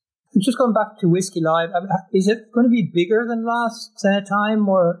 Just going back to Whiskey Live, is it going to be bigger than last time,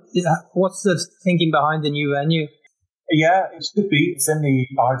 or what's the thinking behind the new venue? Yeah, it should be. It's in the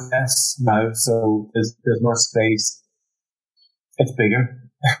RDS now, so there's more space. It's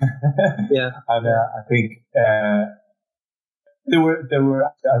bigger. Yeah. And I think there were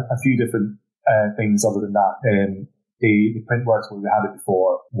a few different things other than that. The Printworks where we had it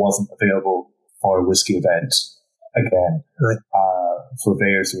before wasn't available for a whiskey event again, for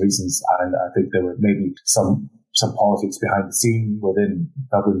various reasons, and I think there were maybe some politics behind the scene within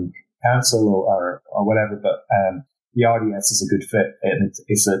Dublin Council or whatever. But the RDS is a good fit, and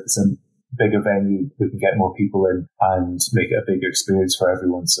it's a bigger venue. We can get more people in and make it a bigger experience for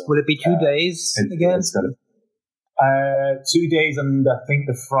everyone. So will it be 2 days again? It's gonna 2 days, and I think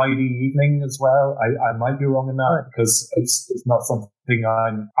the Friday evening as well. I might be wrong in that, because it's not something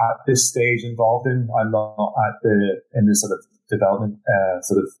I'm at this stage involved in. I'm not in the sort of development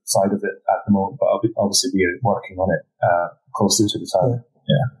sort of side of it at the moment, but I'll obviously be working on it closer to the time.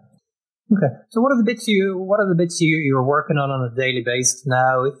 Yeah. Okay. So what are the bits you're working on a daily basis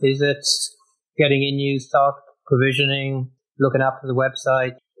now? Is it getting in new stock, provisioning, looking after the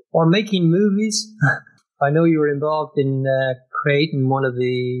website, or making movies? I know you were involved in creating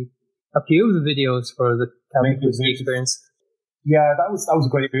a few of the videos for the Celtic Whiskey experience. Yeah, that was a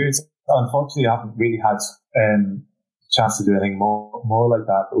great experience. Unfortunately, I haven't really had chance to do anything more like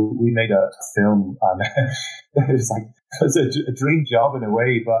that. We made a film, and it was a dream job in a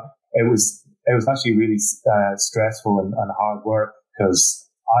way, but it was actually really stressful and hard work, because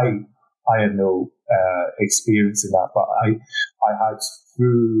I had no experience in that, but I had,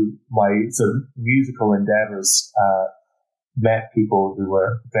 through my sort of musical endeavors, met people who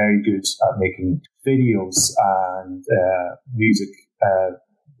were very good at making videos and music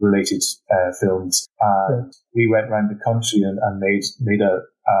related films, and we went around the country and made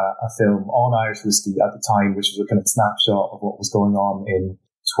a film on Irish whiskey at the time, which was a kind of snapshot of what was going on in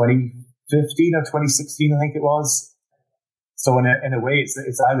 2015 or 2016, I think it was. So in a way,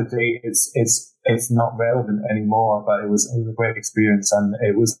 it's out of date. It's not relevant anymore. But it was a great experience, and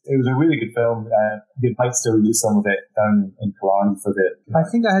it was a really good film. They might still use some of it down in Killarney for the. I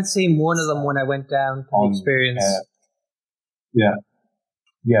think I had seen one of them when I went down to the experience. Yeah.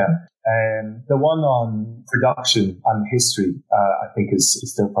 The one on production and history, I think is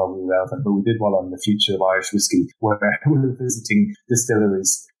still probably relevant. But we did one on the future of Irish whiskey, where we were visiting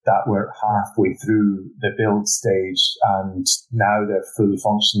distilleries that were halfway through the build stage, and now they're fully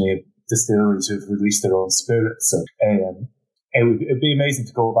functioning distilleries who've released their own spirits. So, it'd be amazing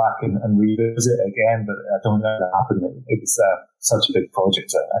to go back and revisit it again, but I don't know that happened. It was such a big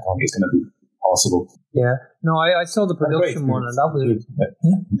project. I don't think it's going to be possible. Yeah, no, I saw the production one, and that was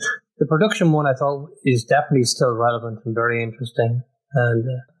the production one. I thought is definitely still relevant and very interesting. And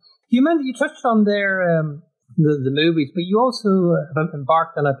you touched on there the movies, but you also have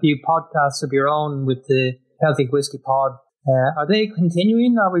embarked on a few podcasts of your own with the Celtic Whiskey Pod. Are they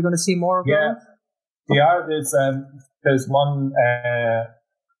continuing? Are we going to see more of those? They are. There's one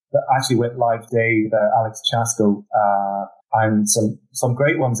that actually went live today, Alex Chasko, and some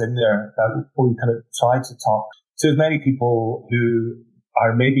great ones in there that we kind of tried to talk to as many people who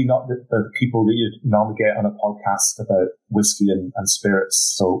are maybe not the people that you normally get on a podcast about whiskey and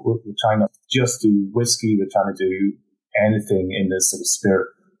spirits. So we're trying not just do whiskey, we're trying to do anything in this sort of spirit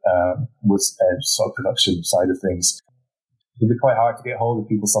sort of production side of things. It can be quite hard to get hold of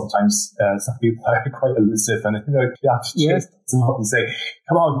people sometimes. Some people are quite elusive, and you have to chase them up and say,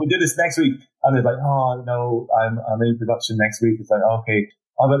 "Come on, we'll do this next week." And they're like, "Oh no, I'm in production next week." It's like, "Okay,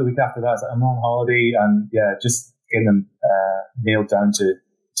 how about the week after that?" It's like, "I'm on holiday," and just getting them nailed down to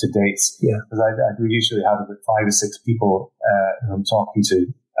dates. Yeah, because I usually have about 5 or 6 people who I'm talking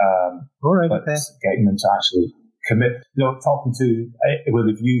to. All right, but getting them to actually commit, talking to with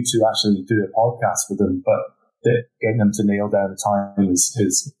a view to actually do a podcast with them, but getting them to nail down the time is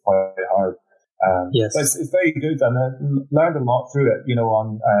quite hard. Yes, but it's very good, and I learned a lot through it.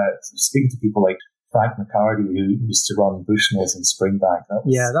 On speaking to people like Frank McCarty, who used to run Bushmills in Springbank.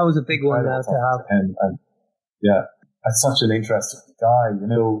 That was a big one to have. And that's such an interesting guy,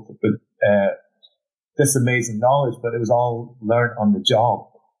 with this amazing knowledge, but it was all learned on the job.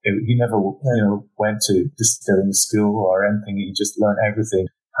 He never, went to distilling school or anything. He just learned everything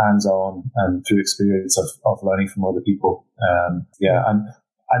hands-on and through experience of learning from other people.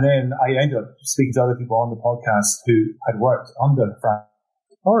 And then I ended up speaking to other people on the podcast who had worked under Frank.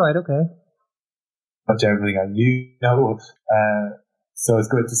 All right, okay. Much everything I knew, so it's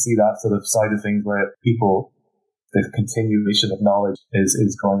good to see that sort of side of things where the continuation of knowledge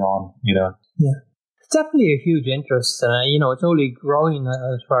is going on, Yeah. It's definitely a huge interest. It's only growing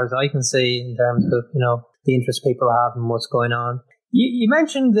as far as I can see in terms of, the interest people have in what's going on. You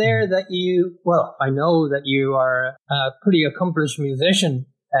mentioned there that I know that you are a pretty accomplished musician,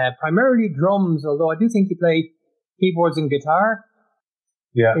 primarily drums, although I do think you play keyboards and guitar.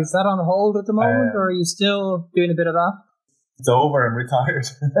 Yeah. Is that on hold at the moment, or are you still doing a bit of that? It's over. I'm retired.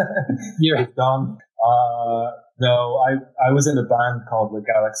 It's done. No, I was in a band called The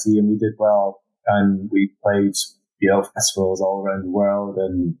Galaxy, and we did well, and we played festivals all around the world,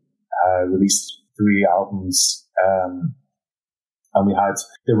 and released 3 albums. And we had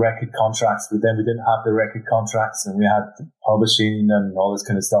the record contracts, but then we didn't have the record contracts, and we had the publishing and all this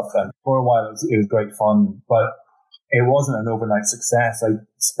kind of stuff. And for a while, it was great fun, but it wasn't an overnight success. I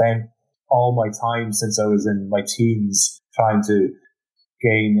spent all my time since I was in my teens trying to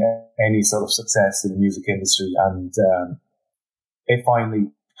gain any sort of success in the music industry, and it finally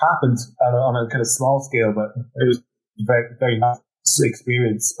happened on a kind of small scale, but it was very, very nice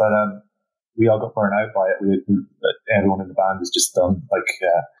experience, but we all got burned out by it. Everyone in the band was just done,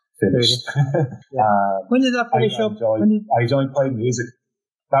 finished. When did that finish up? I enjoyed playing music.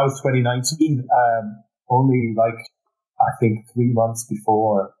 That was 2019. Only I think 3 months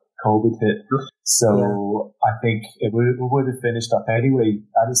before COVID hit. So I think it would have finished up anyway.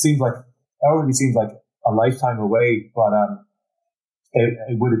 And it already seems like a lifetime away, but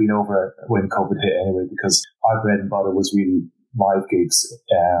it would have been over when COVID hit anyway, because our bread and butter was really live gigs.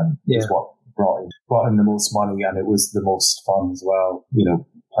 Is what brought in the most money, and it was the most fun as well.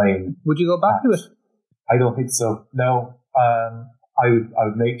 Playing. Would you go back to it? I don't think so. No. I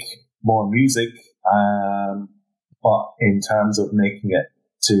would make more music, but in terms of making it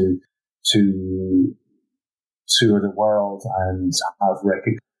to tour the world and have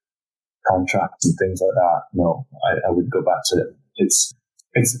record contracts and things like that, no, I wouldn't go back to it. It's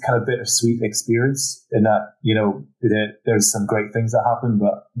a kind of bittersweet experience in that, there's some great things that happen,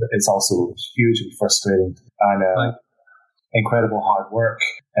 but it's also hugely frustrating and incredible hard work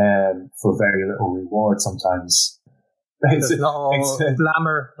for very little reward sometimes. It's not all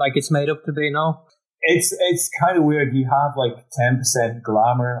glamour like it's made up to be, no? It's kind of weird. You have 10%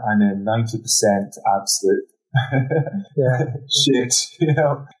 glamour and then 90% absolute shit,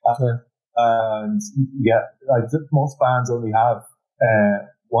 And most bands only have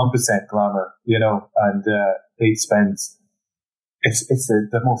 1% glamour, and they spend. It's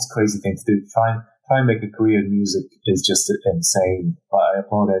the most crazy thing to do. Try and make a career in music is just insane. But I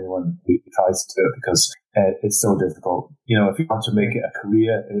applaud anyone who tries to do it, because it's so difficult. If you want to make it a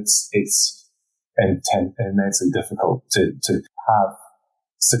career, it's immensely difficult to have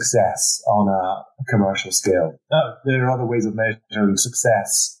success on a commercial scale. There are other ways of measuring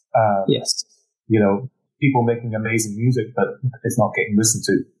success. Yes. People making amazing music, but it's not getting listened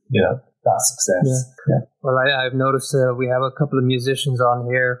to. That's success. Yeah. Well, I've noticed we have a couple of musicians on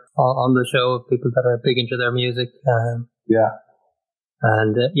here on the show, people that are big into their music.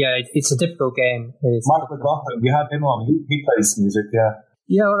 And it's a difficult game. Mark McLaughlin, we had him on. He plays music. Yeah.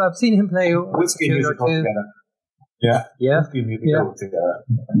 Yeah, well, I've seen him play Whiskey music together. Yeah. Whiskey music together.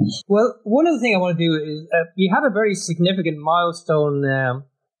 Well, one other thing I want to do is you had a very significant milestone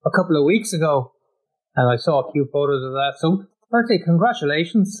a couple of weeks ago, and I saw a few photos of that. So, firstly,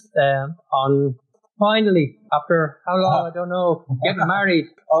 congratulations on finally, after how long, I don't know, getting married.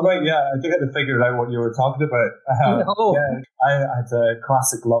 Oh, right, yeah. I think I had to figure out what you were talking about. I had a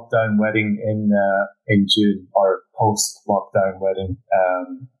classic lockdown wedding in June, or post-lockdown wedding,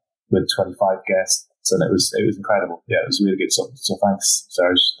 with 25 guests. And it was incredible. Yeah, it was really good. So thanks,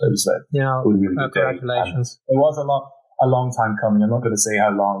 Serge. It was a really good day. Congratulations. It was a long time coming. I'm not going to say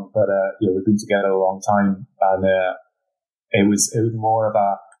how long, but we've been together a long time, and it was more of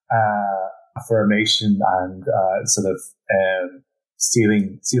a affirmation and sort of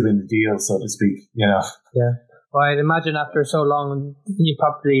sealing the deal, so to speak. Yeah. Well, I'd imagine after so long, you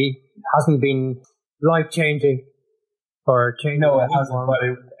probably hasn't been life changing. No, it hasn't. But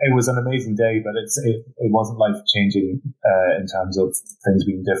it was an amazing day. But it wasn't life changing in terms of things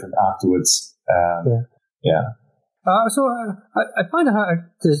being different afterwards. So I find it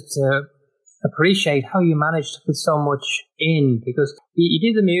hard to appreciate how you managed to put so much in, because you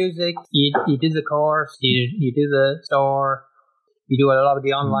do the music, you do the course, you do the store, you do a lot of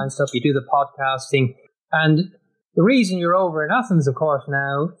the online stuff, you do the podcasting, and the reason you're over in Athens, of course,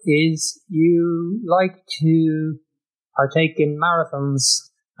 now is you like to partake in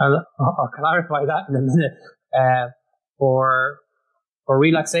marathons, and I'll clarify that in a minute, for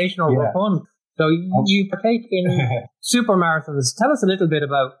relaxation or for fun. So you partake in super marathons. Tell us a little bit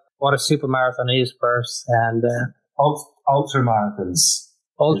about what a super marathon is first, and ultra marathons.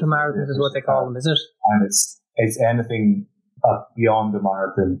 Ultra marathons is what they call them, is it? And it's anything beyond the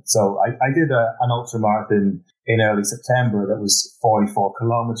marathon. So I did an ultra marathon in early September that was 44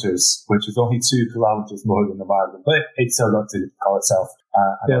 kilometers, which is only 2 kilometers more than the marathon, but it still got to call itself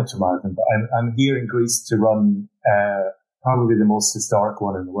an ultra marathon. But I'm here in Greece to run probably the most historic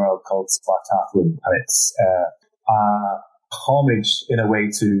one in the world, called Spartathlon, and it's homage in a way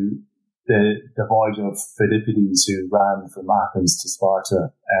to the voyage of Philippides, who ran from Athens to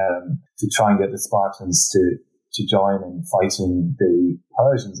Sparta to try and get the Spartans to join in fighting the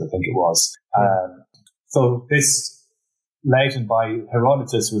Persians, I think it was. So this legend by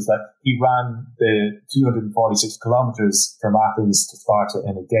Herodotus was that he ran the 246 kilometers from Athens to Sparta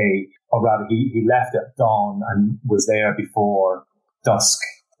in a day, or rather he left at dawn and was there before dusk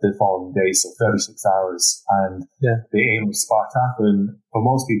the following day, so 36 hours. And the aim of Spartathlon for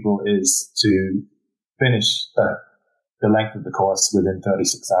most people is to finish the length of the course within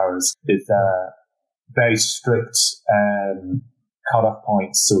 36 hours. very strict cut-off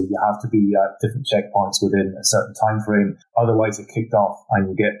points, so you have to be at different checkpoints within a certain time frame. Otherwise, it kicked off, and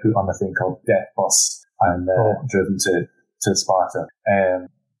you get put on a thing called Death Bus and driven to Sparta.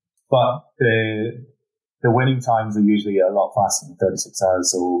 But the winning times are usually a lot faster than 36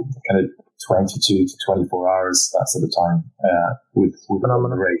 hours, so kind of 22 to 24 hours, that sort of time with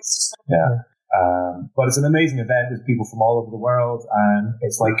the race. Yeah. But it's an amazing event. There's people from all over the world, and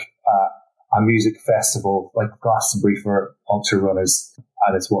it's like a music festival, like Glastonbury for ultra runners,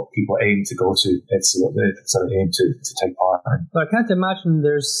 and it's what people aim to go to. It's what they sort of aim to take part in. But I can't imagine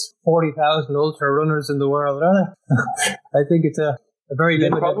there's 40,000 ultra runners in the world, are there? I think it's a very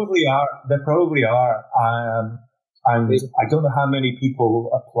limited. There probably are. And I don't know how many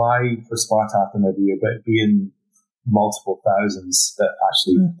people apply for Spartathlon every year, but it'd be in multiple thousands that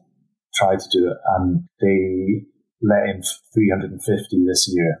actually try to do it. And they let in 350 this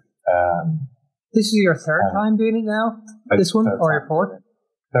year. This is your third time doing it now? This one? Or your fourth?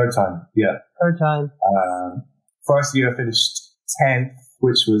 Third time, yeah. Third time. First year I finished 10th,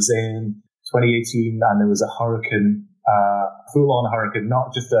 which was in 2018, and there was a hurricane, full-on hurricane,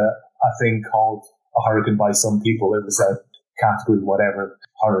 not just a thing called a hurricane by some people. It was a category whatever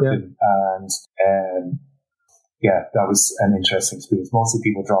hurricane, and that was an interesting experience. Most of the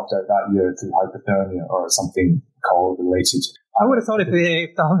people dropped out that year through hypothermia or something cold related. I would have thought if the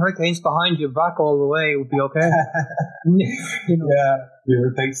hurricane's behind you back all the way, it would be okay. Yeah, you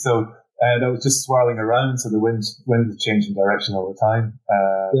would think so. And I was just swirling around, so the wind was changing direction all the time.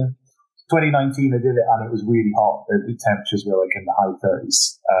 2019 I did it, and it was really hot. The temperatures were like in the high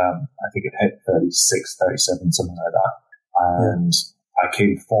 30s. I think it hit 36, 37, something like that. And I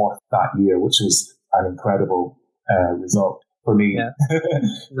came fourth that year, which was an incredible result for me. Yeah.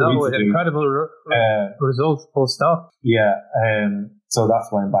 No, incredible results, full stop. Yeah. So that's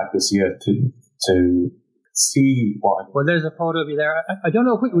why I'm back this year to see what. Well, there's a photo of you there. I don't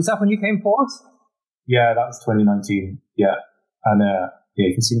know, was that when you came fourth? Yeah, that was 2019. Yeah. And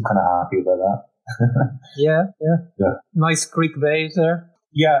you can see I'm kind of happy about that. Yeah. Nice Greek bays there.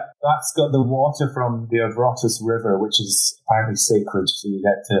 Yeah, that's got the water from the Avrotis River, which is apparently sacred. So you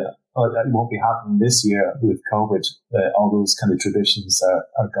get to. It won't be happening this year with COVID. All those kind of traditions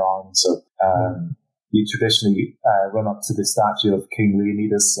are gone. So you traditionally run up to the statue of King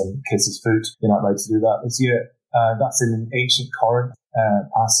Leonidas and kiss his foot. You're not allowed to do that this year. That's in ancient Corinth,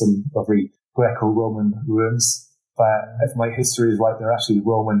 past some lovely Greco-Roman ruins. But if my history is right, they're actually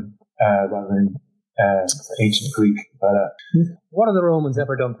Roman rather than ancient Greek. But what have the Romans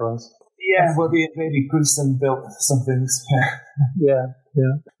ever done for us? Yeah, well, they invaded Greece and built some things. Yeah.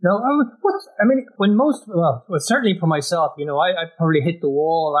 No, when certainly for myself, I probably hit the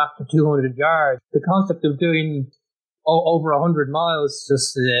wall after 200 yards. The concept of doing over 100 miles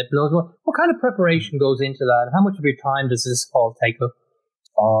just blows me. What kind of preparation goes into that? How much of your time does this all take up?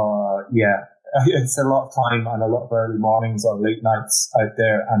 Yeah. It's a lot of time and a lot of early mornings or late nights out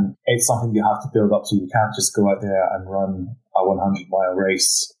there, and it's something you have to build up to. You can't just go out there and run a 100-mile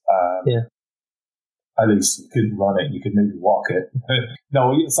race. At least you couldn't run it. You could maybe walk it.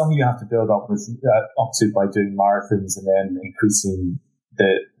 No, it's something you have to build up to by doing marathons and then increasing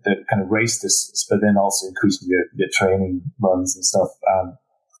the kind of race distance, but then also increasing your training runs and stuff.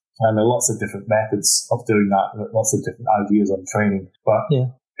 And there are lots of different methods of doing that, lots of different ideas on training. But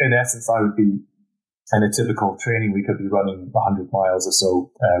in essence, I would be in a typical training week, I'd be running 100 miles or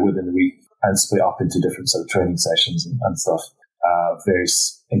so within the week and split up into different sort of training sessions and stuff,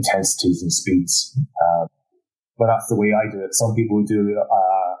 various intensities and speeds. But that's the way I do it. Some people do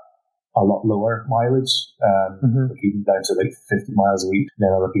a lot lower mileage, even down to like 50 miles a week. And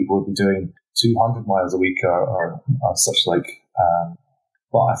then other people would be doing 200 miles a week or such like.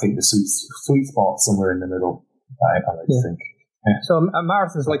 But I think the sweet spot somewhere in the middle, I like to think. Yeah. So a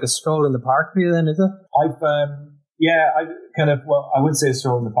marathon's like a stroll in the park for you then, is it? I wouldn't say a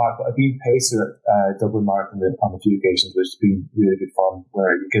stroll in the park, but I've been pacer at Dublin Marathon on a few occasions, which has been really good fun,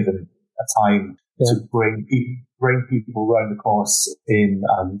 where you're given a time to bring people around the course in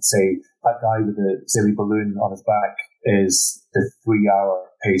and say, that guy with the silly balloon on his back is the 3-hour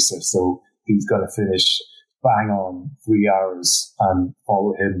pacer, so he's going to finish bang on 3 hours and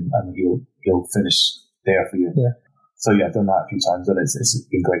follow him and he'll finish there for you. Yeah. So I've done that a few times and it's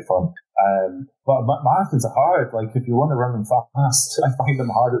been great fun. But marathons are hard. Like if you want to run them fast, I find them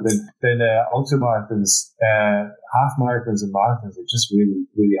harder than ultra marathons. Half marathons and marathons are just really,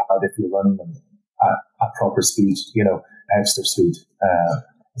 really hard if you're running them at proper speed, extra speed.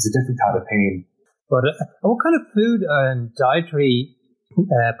 It's a different kind of pain. But what kind of food and dietary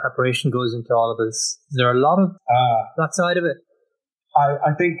preparation goes into all of this? Is there a lot of that side of it?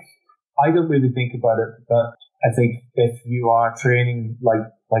 I think I don't really think about it, but I think if you are training like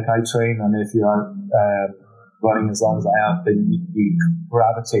I train, and if you are running as long as I have, then you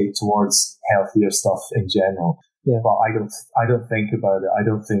gravitate towards healthier stuff in general. Yeah. But I don't think about it. I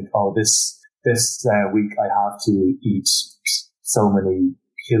don't think, oh, this week I have to eat so many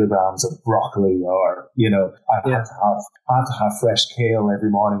kilograms of broccoli, or I have to have fresh kale every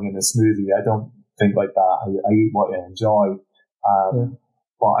morning in a smoothie. I don't think like that. I eat what I enjoy,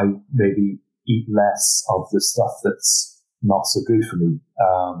 but I maybe eat less of the stuff that's not so good for me.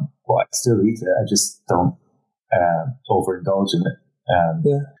 But I still eat it. I just don't overindulge in it.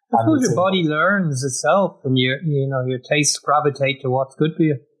 I suppose your body learns itself, and your tastes gravitate to what's good for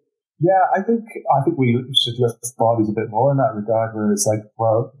you. Yeah, I think we should lift bodies a bit more in that regard, where it's like,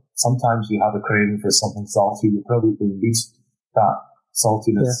 well, sometimes you have a craving for something salty. You probably need that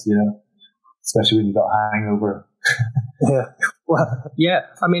saltiness, especially when you've got a hangover. Yeah. Well, yeah.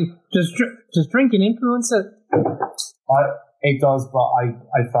 I mean, does drinking influence it? It does, but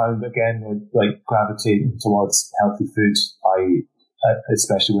I found, again, like gravitating towards healthy food,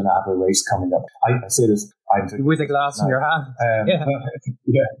 especially when I have a race coming up. I say this, with a glass in your hand.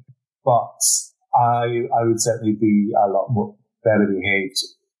 Yeah. But I would certainly be a lot more better behaved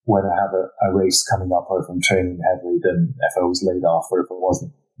when I have a race coming up, or if I'm training heavily, than if I was laid off, or if I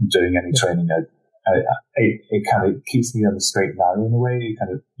wasn't doing any training. It kind of keeps me on the straight and narrow in a way. It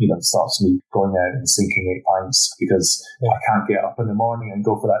kind of, stops me going out and sinking 8 pints, because I can't get up in the morning and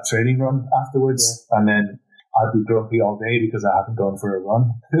go for that training run afterwards. And then I'd be grumpy all day because I haven't gone for a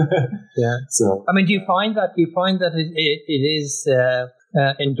run. Yeah. So, I mean, do you find that it is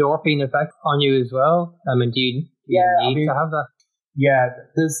endorphin effect on you as well? I mean, do you need to have that? Yeah,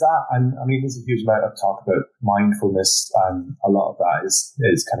 there's that. And I mean, there's a huge amount of talk about mindfulness, and a lot of that is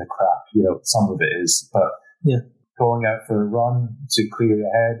kind of crap. Some of it is, but going out for a run to clear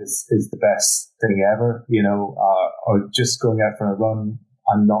your head is the best thing ever, or just going out for a run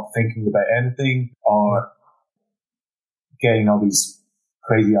and not thinking about anything, or getting all these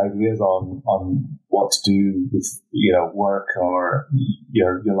crazy ideas on what to do with, work or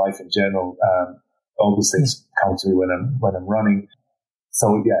your life in general. All those things come to me when I'm running.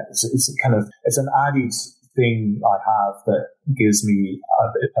 So yeah, it's an added thing I have that gives me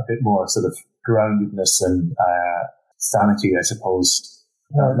a bit more sort of groundedness and sanity, I suppose.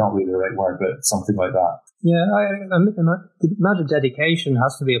 Not really the right word, but something like that. Yeah, the amount of dedication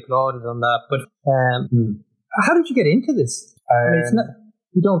has to be applauded on that. But how did you get into this? I mean, it's not,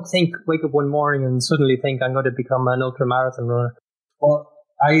 you don't wake up one morning and suddenly think, I'm going to become an ultramarathon runner. Well,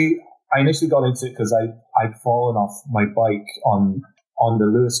 I initially got into it because I'd fallen off my bike on the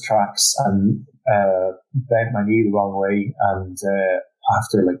Lewis tracks and bent my knee the wrong way. And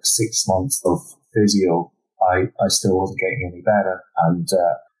after like 6 months of physio, I still wasn't getting any better. And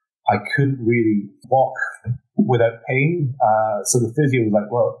I couldn't really walk without pain. So the physio was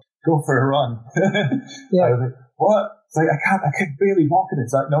like, well, go for a run. Yeah. I was like, what? It's like, I can barely walk in it.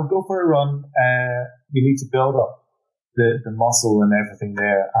 It's like, no, go for a run. You need to build up the muscle and everything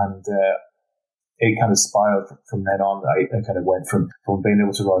there. And it kind of spiraled from then on. I kind of went from being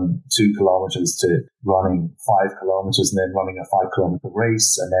able to run 2 kilometers to running 5 kilometers, and then running a 5 kilometer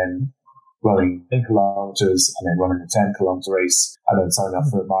race, and then running 10 kilometers, and then running a 10 kilometer race, and then signing up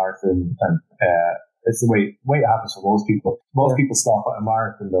for a marathon. And it's the way it happens for most people. Most people stop at a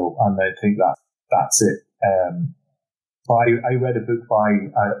marathon though, and they think that's it. I read a book by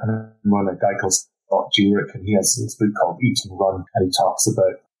a guy called Scott Jurek, and he has this book called Eat and Run, and he talks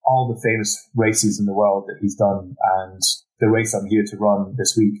about all the famous races in the world that he's done. And the race I'm here to run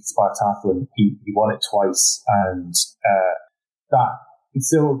this week, Spartathlon, he won it twice. And that, it's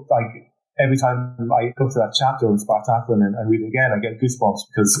still like, every time I go to that chapter on Spartathlon and read it again, I get goosebumps,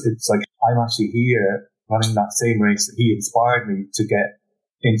 because it's like, I'm actually here running that same race that he inspired me to get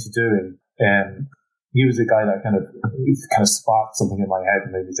into doing. He was a guy that kind of sparked something in my head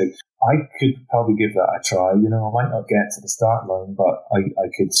and made me think, I could probably give that a try. I might not get to the start line, but I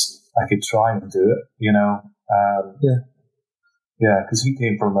could try and do it. Because he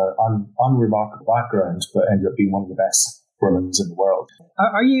came from an unremarkable background, but ended up being one of the best runners in the world.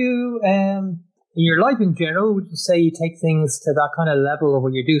 Are you, in your life in general, would you say you take things to that kind of level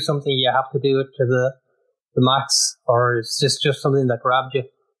where you do something, you have to do it to the max, or is this just something that grabbed you?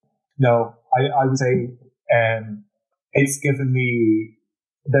 No, I would say it's given me,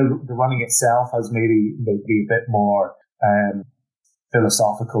 the running itself has maybe a bit more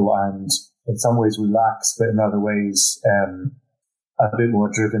philosophical and in some ways relaxed, but in other ways a bit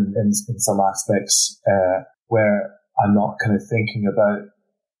more driven in some aspects, where I'm not kind of thinking about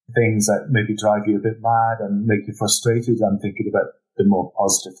things that maybe drive you a bit mad and make you frustrated. I'm thinking about the more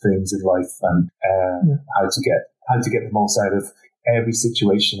positive things in life, and how to get the most out of every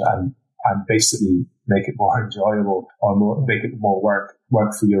situation, and basically make it more enjoyable, or make it more work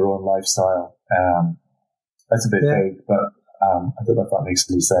for your own lifestyle. That's a bit vague, but I don't know if that makes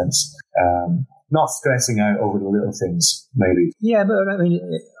any sense. Not stressing out over the little things, maybe. Yeah, but I mean,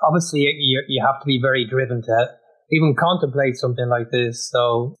 obviously you have to be very driven to even contemplate something like this.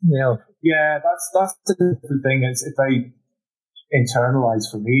 So, Yeah, that's the thing. It's very internalized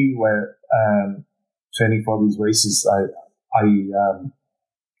for me, where training for these races, I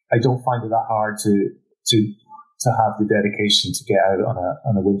don't find it that hard to have the dedication to get out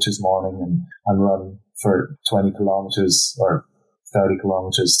on a winter's morning and run for 20 kilometers or 30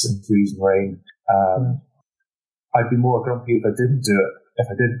 kilometers in freezing rain. I'd be more grumpy if I didn't do it. If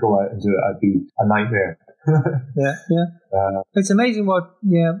I did go out and do it, I'd be a nightmare. Yeah. It's amazing what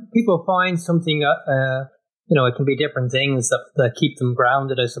people find something. It can be different things that keep them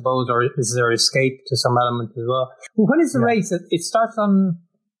grounded, I suppose, or is there escape to some element as well. When is the race? It starts on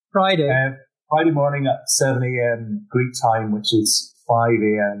Friday. Friday morning at 7 a.m. Greek time, which is 5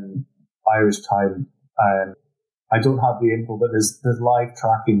 a.m. Irish time. I don't have the info, but there's live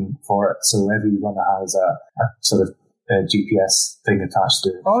tracking for it. So every runner has a sort of GPS thing attached to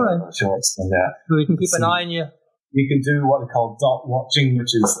it. All right. Shorts. And, so we can keep an eye on you. You can do what they call dot watching,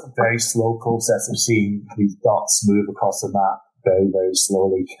 which is a very slow process of seeing these dots move across the map very, very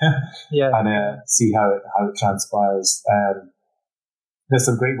slowly. And see how it transpires. There's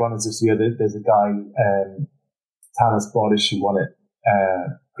some great runners this year. There's a guy, Thomas Bodish, who won it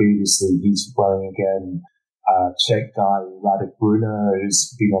previously. He's running again. Czech guy, Radek Brunner,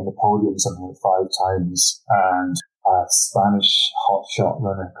 who's been on the podium something like 5 times. And a Spanish hotshot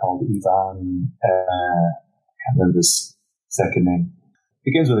runner called Ivan, I can't remember his second name.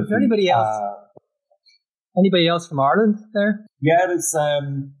 Begins with a P. Anybody else? Anybody else from Ireland there? Yeah, there's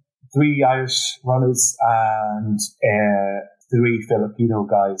 3 Irish runners and 3 Filipino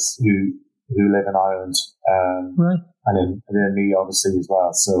guys who live in Ireland. Right. And then me, obviously, as well.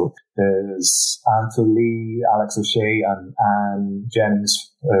 So there's Anthony Lee, Alex O'Shea, and Anne Jennings,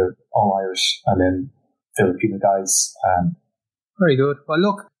 all Irish, and then Filipino guys. Very good. Well,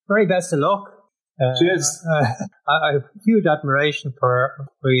 look, very best of luck. Cheers. I have huge admiration for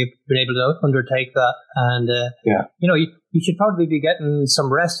you've been able to undertake that. And, you should probably be getting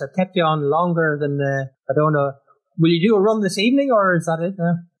some rest. I've kept you on longer than, I don't know. Will you do a run this evening, or is that it?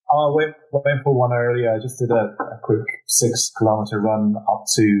 I went for one earlier. I just did a quick 6-kilometer run up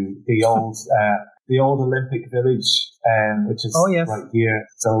to the old Olympic Village, which is right here.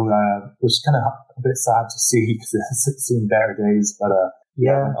 So, which is kind of a bit sad to see because it's seen better days, but I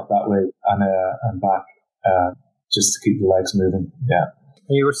went up that way and back, just to keep the legs moving. Yeah.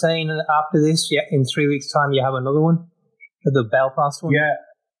 And you were saying after this, in 3 weeks' time, you have another one, the Belfast one. Yeah,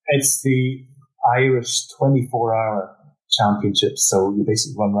 it's the Irish 24-hour championships. So you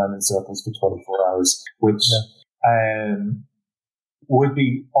basically run around in circles for 24 hours, which would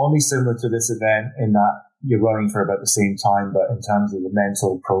be only similar to this event in that you're running for about the same time, but in terms of the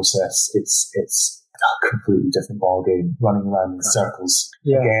mental process, it's a completely different ball game. Running around in circles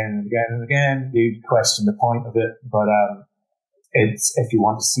again and again and again. You question the point of it, but it's if you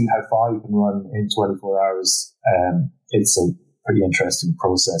want to see how far you can run in 24 hours, it's a pretty interesting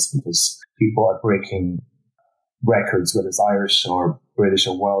process because people are breaking records, whether it's Irish or British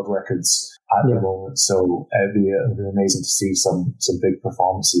or world records at the moment. So it'd be amazing to see some big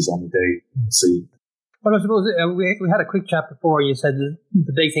performances on the day. See. Well, I suppose we had a quick chat before. You said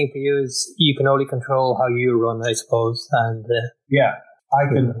the big thing for you is you can only control how you run, I suppose. And I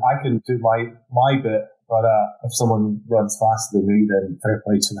can do my bit, but if someone runs faster than me, then fair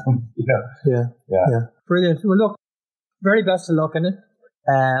play to them. Yeah. Brilliant. Well, look, very best of luck in it.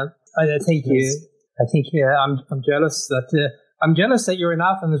 I think I'm jealous that I'm jealous that you're in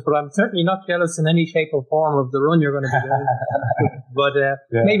Athens, but I'm certainly not jealous in any shape or form of the run you're going to be doing. But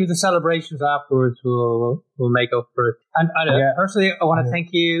maybe the celebrations afterwards will make up for it. And personally, I want to thank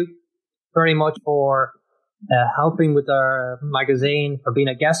you very much for helping with our magazine, for being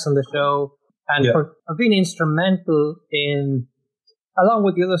a guest on the show, and for being instrumental in, along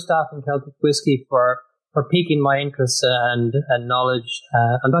with the other staff in Celtic Whisky, for piquing my interest and knowledge.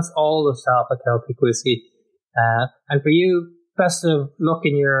 And that's all the staff at Celtic Whisky. And for you, best of luck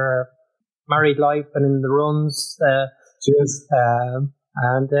in your married life and in the runs. Cheers.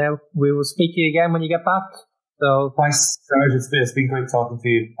 And we will speak to you again when you get back. So thanks, Serge. It's been great talking to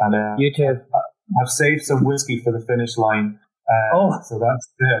you. And you too. I've saved some whiskey for the finish line. So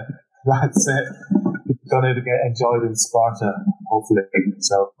that's it. Gonna get enjoyed in Sparta, hopefully.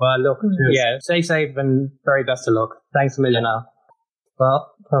 So well, look, stay safe and very best of luck. Thanks a million, Al.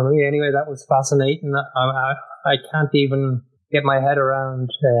 Well, for me anyway, that was fascinating. I can't even get my head around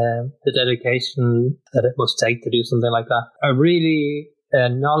the dedication that it must take to do something like that. A really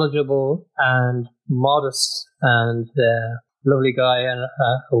knowledgeable and modest and lovely guy, and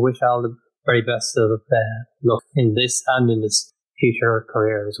I wish all the very best of luck in this and in his future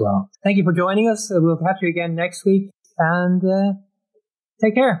career as well. Thank you for joining us. We'll catch you again next week, and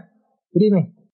take care. Good evening.